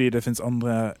forenkling, fordi det finnes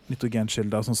andre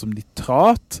nitrogenkilder, sånn som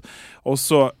nitrat. Og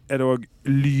så det også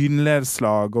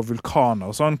lynnedslag og vulkaner,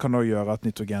 og sånn kan også gjøre at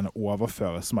nitrogenet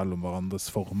overføres mellom hverandres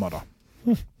former.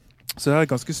 Da. Så det er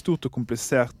et ganske stort og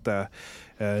komplisert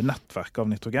nettverk av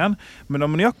nitrogen, men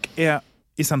ammoniakk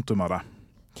i sentrum av det.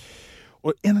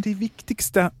 Og en av de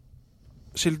viktigste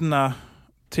kildene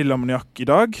til ammoniakk i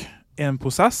dag en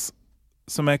prosess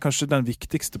som kanskje den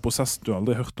viktigste prosessen du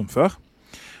aldri har hørt om før.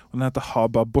 Og den heter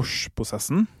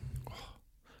Haber-Bosch-prosessen.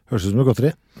 Høres ut som noe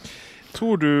godteri.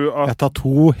 Tror du at... Jeg tar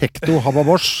 2 hekto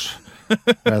Haber-Bosch,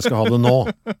 og jeg skal ha det nå.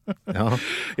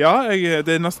 Ja,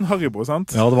 det nesten Haribo,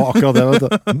 sant? Ja, det var akkurat det, vet du.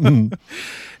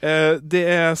 Det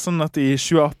sånn at i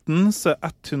 2018 så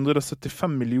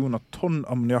 175 millioner tonn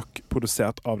ammoniakk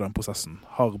produsert av den prosessen.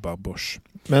 Haber-Bosch.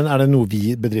 Men det noe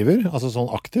vi bedriver, altså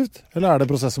sånn aktivt, eller det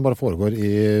prosess som bare foregår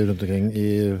rundt omkring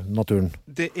i naturen?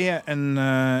 Det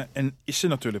en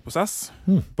ikke-naturlig prosess,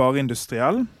 bare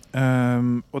industriell,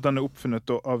 og den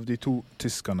oppfunnet av de 2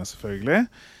 tyskerne selvfølgelig.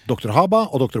 Dr. Haber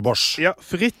og Dr. Bosch. Ja,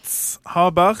 Fritz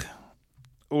Haber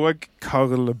og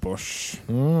Karl Bosch.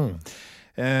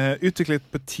 Utviklet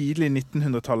på tidlig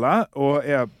 1900-tallet, og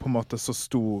på en måte så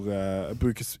stor,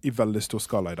 brukes i veldig stor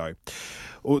skala i dag.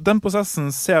 Og den prosessen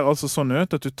ser altså sånn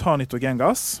ut at du tar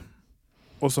nitrogengass,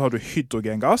 og så har du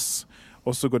hydrogengass,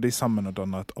 og så går de sammen og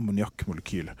danner et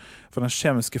ammoniakkmolekyl. For den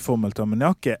kjemiske formelen til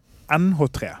ammoniakk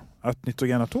NH3. Et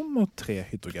nitrogenatom og 3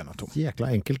 hydrogenatom.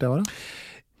 Jækla enkelt det var da.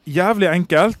 Jævlig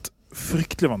enkelt,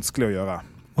 fryktelig vanskelig å gjøre.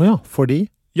 Åja, fordi?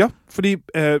 Ja, fordi...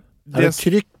 det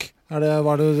trykk?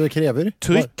 Hva det krever?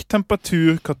 Trykk,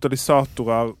 temperatur,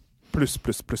 katalysatorer,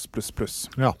 pluss.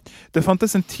 Ja. Det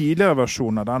fantes en tidligere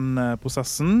versjon av den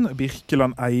prosessen,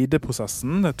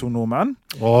 Birkeland-Eide-prosessen, det 2 nordmenn.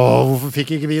 Hvorfor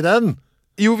fikk ikke vi den?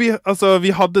 Jo, vi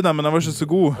hadde den, men den var ikke så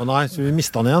god. Nei, så vi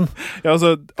mistet den igjen. Ja,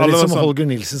 altså, det litt som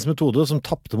Holger Nilsens metode, som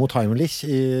tappte mot Heimlich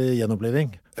i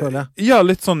gjenoppliving, føler jeg. Ja,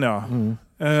 litt sånn, ja.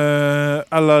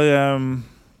 Eller...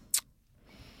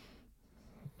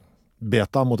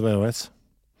 Beta mot VHS.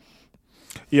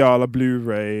 Ja, eller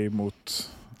Blu-ray mot...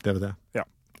 DVD. Ja.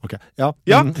 Ok, ja.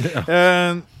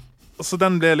 Så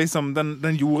den ble liksom,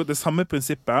 den gjorde det samme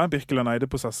prinsippet,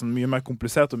 Birkeland-Eide-prosessen, mye mer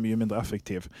komplisert og mye mindre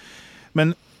effektiv.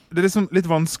 Men det liksom litt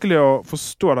vanskelig å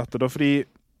forstå dette da, fordi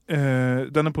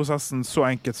denne prosessen, så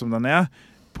enkelt som den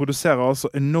produserer altså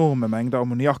enorme mengder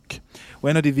ammoniakk. Og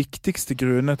en av de viktigste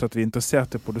grunnene til at vi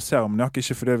interessert i å produsere ammoniakk,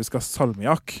 ikke fordi vi skal ha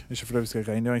salmiakk, ikke fordi vi skal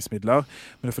ha rengjøringsmidler,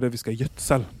 men fordi vi skal ha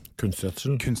gjødsel.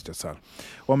 Kunstgjødsel.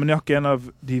 Og ammoniakk en av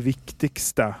de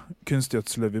viktigste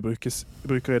kunstgjødslene vi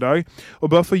bruker i dag. Og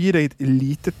bare for å gi deg et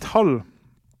lite tall,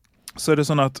 så det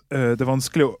sånn at det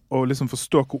vanskelig å liksom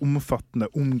forstå hvor omfattende,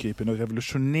 omgripende og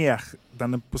revolusjonær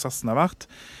denne prosessen har vært.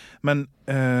 Men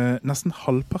nesten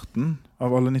halvparten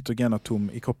av alle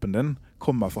nitrogenatom i kroppen din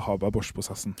kommer fra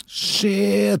Haber-Bosch-prosessen.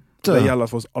 Shit! Det gjelder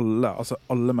for oss alle, altså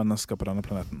alle mennesker på denne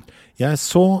planeten. Jeg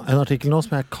så en artikkel nå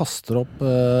som jeg kaster opp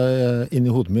inn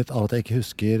i hodet mitt av at jeg ikke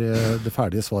husker det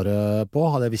ferdige svaret på.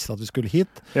 Hadde jeg visst at vi skulle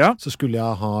hit, så skulle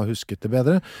jeg ha husket det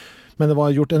bedre. Men det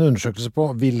var gjort en undersøkelse på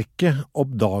hvilke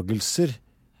oppdagelser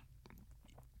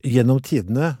gjennom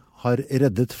tidene har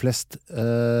reddet flest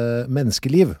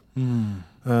menneskeliv.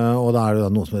 Og da det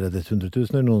noen som har reddet 100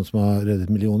 000, noen som har reddet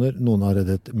millioner, noen har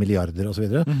reddet milliarder og så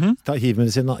videre.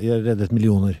 HIV-medisin har reddet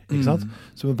millioner, ikke sant?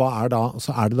 Så hva da? Så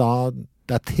det da,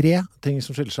 det 3 ting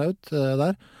som skiller seg ut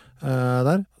der.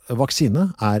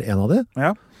 Vaksine en av det.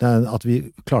 Ja. Det at vi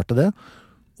klarte det.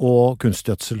 Og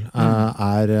kunstgjødsel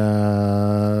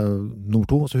nummer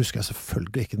 2. Så husker jeg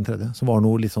selvfølgelig ikke den 3, som var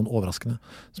noe litt sånn overraskende.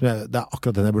 Det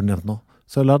akkurat den jeg burde nevnt nå.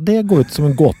 Så la det gå ut som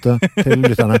en gåte til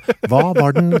lytterne. Hva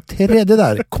var den 3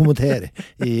 der? Kommenter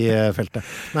i feltet.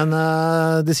 Men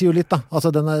det sier jo litt da.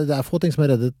 Altså, det få ting som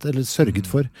reddet, eller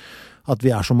sørget for at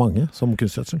vi så mange som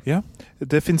kunstgjødsel. Ja,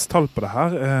 det finnes tall på det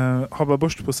her.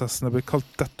 Haber-Bosch-prosessen ble kalt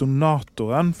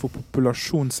detonatoren for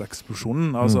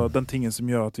populasjonseksplosjonen, altså den tingen som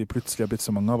gjør at vi plutselig har blitt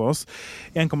så mange av oss.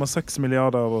 1,6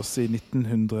 milliarder av oss i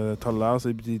 1900-tallet,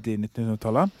 altså i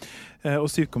 1900-tallet, og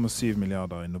 7,7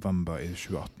 milliarder i november i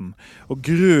 2018. Og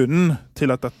grunnen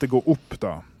til at dette går opp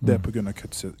da, det på grunn av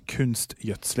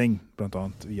kunstgjødsling, blant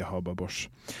annet via Haber-Bosch.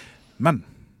 Men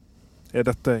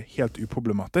dette helt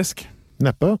uproblematisk?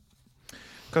 Neppe.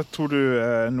 Hva tror du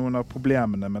noen av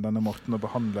problemene med denne måten å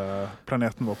behandle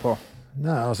planeten vår på?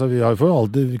 Nei, altså vi har jo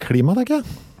alltid klima, tenker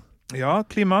jeg. Ja,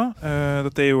 klima.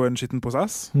 Dette jo en skitten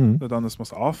prosess. Det dannes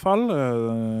masse avfall.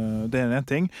 Det en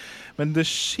ting. Men det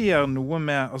skjer noe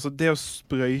med altså det å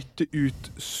sprøyte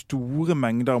ut store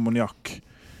mengder ammoniakk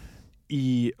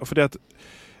fordi at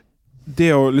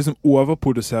det å liksom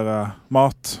overprodusere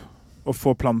mat å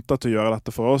få planter til å gjøre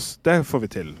dette for oss, det får vi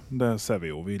til. Det ser vi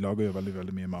jo. Vi lager jo veldig,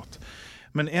 veldig mye mat.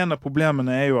 Men en av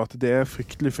problemene jo at det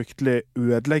fryktelig, fryktelig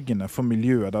ødeleggende for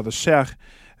miljøet der det skjer.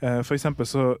 For eksempel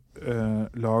så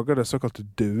lager det såkalte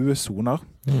døde zoner.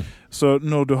 Så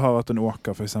når du har hatt en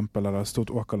åker for eksempel, eller et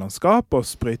stort åkerlandskap og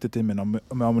sprøytet inn med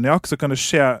ammoniakk, så kan det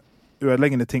skje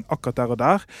ødeleggende ting akkurat der og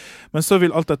der. Men så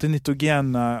vil alt dette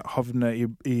nitrogen havne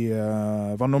i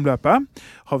vannomløpet,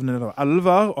 havne i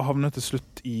elver og havne til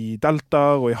slutt i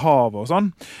deltaer og i havet og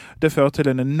sånn. Det fører til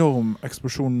en enorm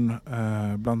eksplosjon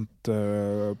blant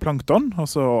plankton,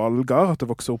 altså alger, at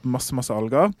det vokser opp masse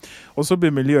alger. Og så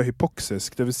blir miljøet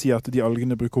hypoksisk, det vil si at de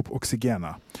algene bruker opp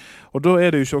oksygenet. Og da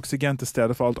det jo ikke oksygen til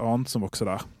stede for alt annet som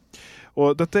vokser der.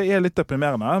 Og dette litt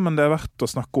deprimerende, men det verdt å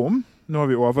snakke om. Nå har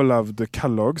vi overlevd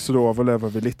Kellogg, så da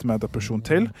overlever vi litt mer depresjon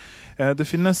til. Det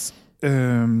finnes,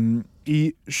 i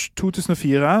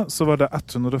 2004 så var det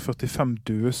 145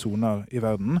 døde zoner i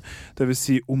verden. Det vil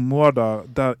si områder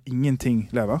der ingenting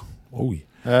lever. Oi.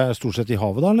 Stort sett i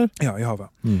havet da, eller? Ja, i havet.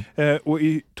 Og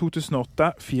i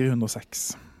 2008, 406.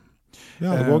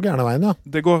 Ja, det går gjerne veien, ja.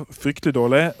 Det går fryktelig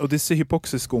dårlig, og disse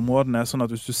hypoksiske områdene sånn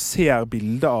at hvis du ser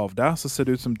bilder av det, så ser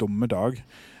det ut som dommedag.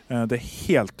 Det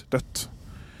helt dødt.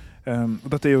 Og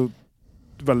dette jo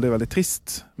veldig, veldig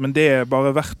trist, men det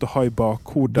bare verdt å ha i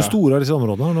bakhodet. Hvor store disse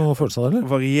områdene? Har du noen følelse av det, eller?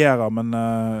 Varierer, men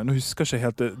nå husker jeg ikke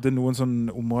helt. Det noen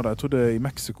sånne områder. Jeg tror det i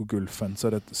Mexiko-gulfen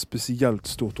så det et spesielt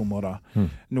stort område.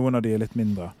 Noen av de litt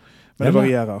mindre. Men det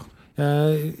varierer.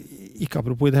 Ikke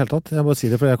apropos i det hele tatt, jeg bare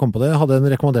sier det for jeg kom på det. Jeg hadde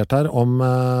en rekommendert her om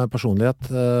personlighet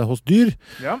hos dyr.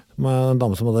 Ja. En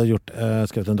dame som hadde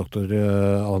skrevet en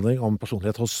doktoravhandling om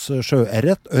personlighet hos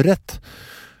ørret.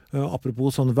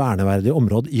 Apropos sånn verneverdige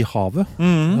område i havet.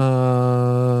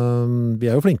 Vi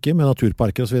jo flinke med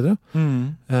naturparker og så videre.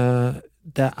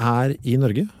 Det i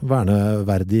Norge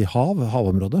verneverdig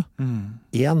havområde.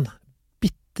 En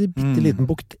bitte liten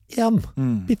bukt.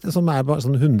 Bitte som bare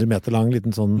sånn 100 meter lang,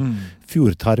 liten sånn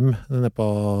fjordtarm nede på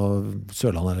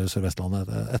Sørlandet eller Sør-Vestlandet,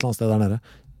 et eller annet sted der nede.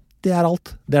 Det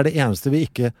alt. Det det eneste vi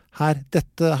ikke her.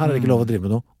 Her det ikke lov å drive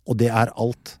med noe. Og det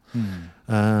alt.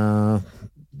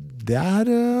 Det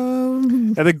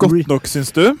det godt nok, synes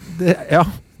du? Ja,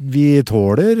 vi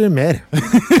tåler mer,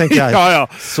 tenker jeg. Ja.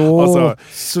 Så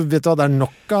vet du hva, det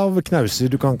nok av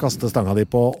knauser du kan kaste stanga di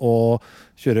på og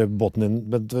kjøre båten din,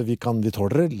 men vi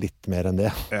tåler litt mer enn det.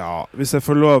 Ja, hvis jeg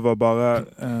får lov å bare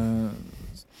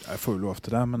jeg får jo lov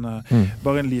til det, men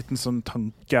bare en liten sånn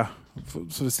tanke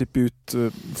så vi slipper ut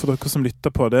for dere som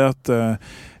lytter på det, at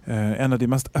en av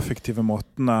de mest effektive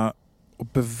måtene å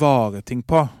bevare ting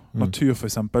på, natur for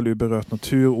eksempel, uberørt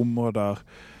natur, områder,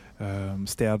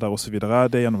 steder og så videre,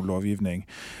 det gjennom lovgivning.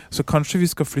 Så kanskje vi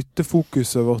skal flytte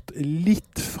fokuset vårt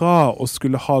litt fra å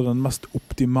skulle ha den mest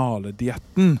optimale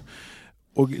dietten,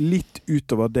 og litt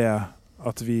utover det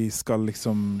at vi skal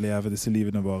liksom leve disse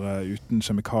livene våre uten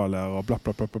kjemikalier og bla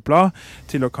bla bla bla bla,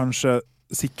 til å kanskje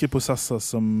sikre prosesser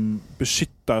som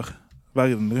beskytter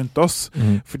verden rundt oss.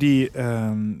 Fordi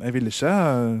jeg vil ikke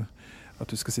at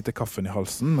du skal sitte kaffen i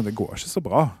halsen, men det går ikke så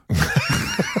bra.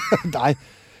 Nei,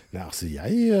 altså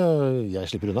jeg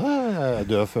slipper unna. Jeg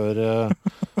dør før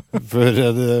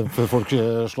folk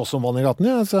slåss om vann i gaten.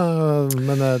 Ja.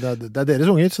 Men det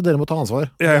deres unger, så dere må ta ansvar.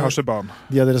 Jeg har ikke barn.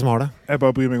 De dere som har det. Jeg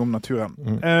bare bryr meg om naturen.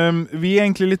 Vi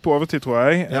egentlig litt på overtid, tror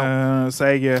jeg. Ja. Så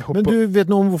jeg hopper... Men du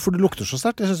vet noe om hvorfor det lukter så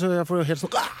sterkt? Jeg synes jeg får helt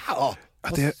sånn...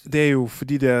 Det jo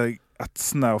fordi det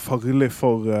etsende og farlig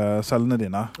for cellene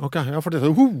dine. Ok, ja, for det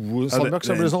salmiakk,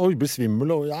 så blir det sånn, oi, blir svimmel,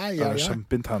 og Det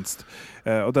kjempeintenst.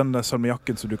 Og den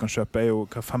salmiakken som du kan kjøpe jo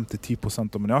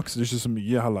 5-10% ammoniakk, så det ikke så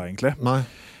mye heller, egentlig. Nei.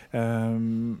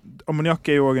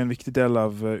 Ammoniakk jo også en viktig del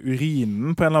av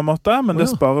urinen på en eller annen måte, men det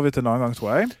sparer vi til en annen gang,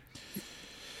 tror jeg.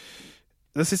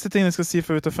 Det siste tingen jeg skal si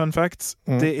før vi tar fun facts,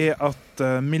 det at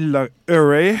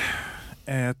Miller-Urey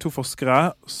 2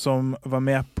 forskere som var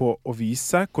med på å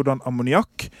vise hvordan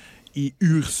ammoniakk i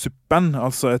ursuppen,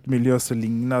 altså et miljø som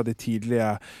ligner det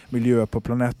tidlige miljøet på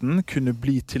planeten, kunne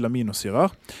bli til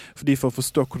aminosyrer. Fordi for å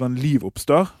forstå hvordan liv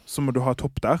oppstår, så må du ha et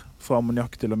hopp der, fra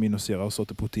ammoniakk til aminosyrer og så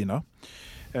til proteiner.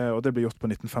 Og det ble gjort på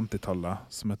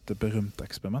 1950-tallet som et berømt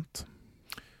eksperiment.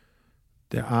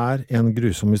 Det en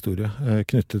grusom historie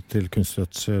knyttet til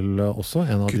kunstgjødsel også.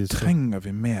 Trenger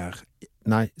vi mer?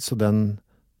 Nei, så den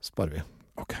sparer vi.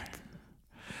 Ok.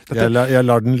 Jeg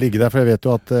lar den ligge der, for jeg vet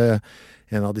jo at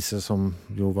en av disse som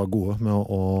jo var gode med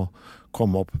å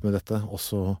komme opp med dette,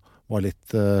 også var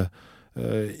litt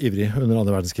ivrig under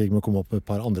andre verdenskrig med å komme opp med et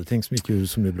par andre ting som ikke gjorde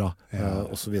så mye bra,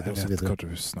 og så videre. Jeg vet hva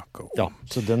du snakker om. Ja,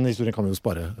 så den historien kan vi jo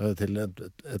spare til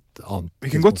et annet.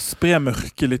 Vi kan godt spre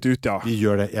mørket litt ut, ja. Vi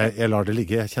gjør det. Jeg lar det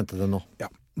ligge. Jeg kjente det nå. Ja.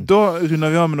 Da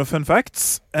runder vi av med noen fun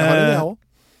facts. Jeg har en, jeg også.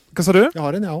 Hva sa du? Jeg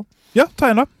har en, jeg også. Ja, ta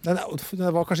en da.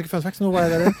 Det var kanskje ikke fun facts, nå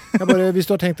var jeg der. Hvis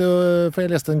du har tenkt for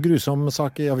jeg leste en grusom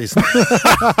sak i avisen.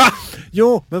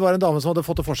 Jo, men det var en dame som hadde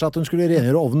fått det for seg at hun skulle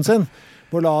rengjøre ovnen sin.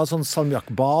 Hvor la sånn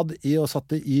salmiakkbad i og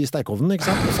satte i stekeovnen, ikke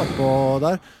sant? Og satt på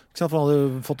der. Ikke sant? For hun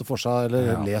hadde fått det for seg,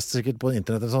 eller lest sikkert på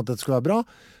internett, eller sånn at det skulle være bra.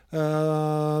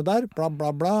 Der, bla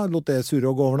bla bla, lot det surre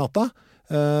og gå over natta.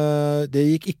 Det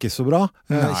gikk ikke så bra.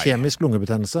 Kjemisk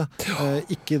lungebetennelse.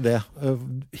 Ikke det.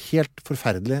 Helt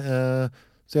forferdelig.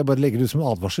 Så jeg bare legger det ut som en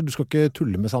advarsel. Du skal ikke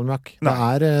tulle med salmiakk. Det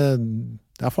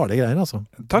er farlige greier, altså.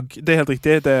 Takk, det er helt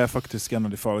riktig. Det er faktisk en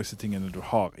av de farligste tingene du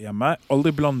har hjemme.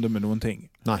 Aldri blande med noen ting.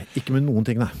 Nei, ikke med noen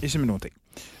ting, nei. Ikke med noen ting.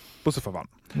 Bortsett fra vann.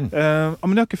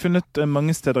 Ammoniakk er funnet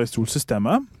mange steder i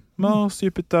solsystemet. Mars,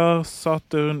 Jupiter,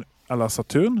 Saturn,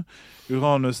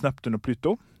 Uranus, Neptun og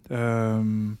Pluto.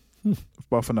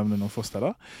 Bare for å nevne noen få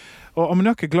steder. Og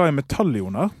ammoniakk er glad i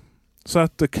metallioner. Så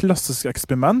et klassisk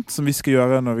eksperiment som vi skal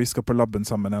gjøre når vi skal på labben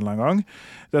sammen en eller annen gang,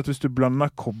 det er at hvis du blander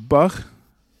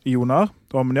kobberioner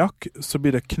og ammoniakk, så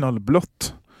blir det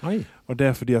knallblått. Oi. Og det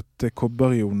er fordi at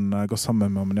kobberionene går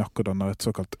sammen med ammoniakk og danner et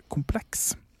såkalt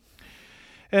kompleks.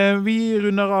 Vi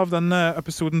runder av denne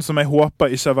episoden som jeg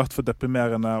håper ikke har vært for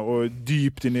deprimerende og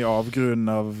dypt inn i avgrunnen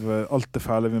av alt det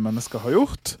fæle vi mennesker har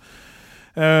gjort.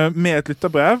 Med et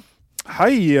lytterbrev.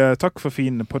 Hei, takk for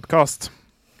fin podcast.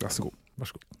 Vær så god.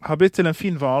 Har blitt til en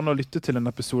fin vane å lytte til en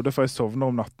episode for jeg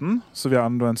sovner om natten, så vi har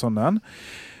enda en sånn en.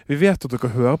 Vi vet at dere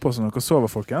hører på sånn dere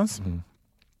sover, folkens.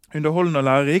 Underholdende og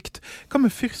lærerikt. Hva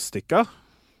med fyrstikker?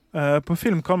 På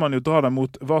film kan man jo dra dem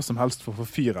mot hva som helst for å få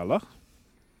fyr, eller?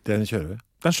 Den kjører vi.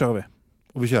 Den kjører vi.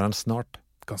 Og vi kjører den snart.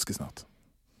 Ganske snart.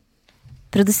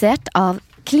 Produsert av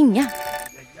Klinge.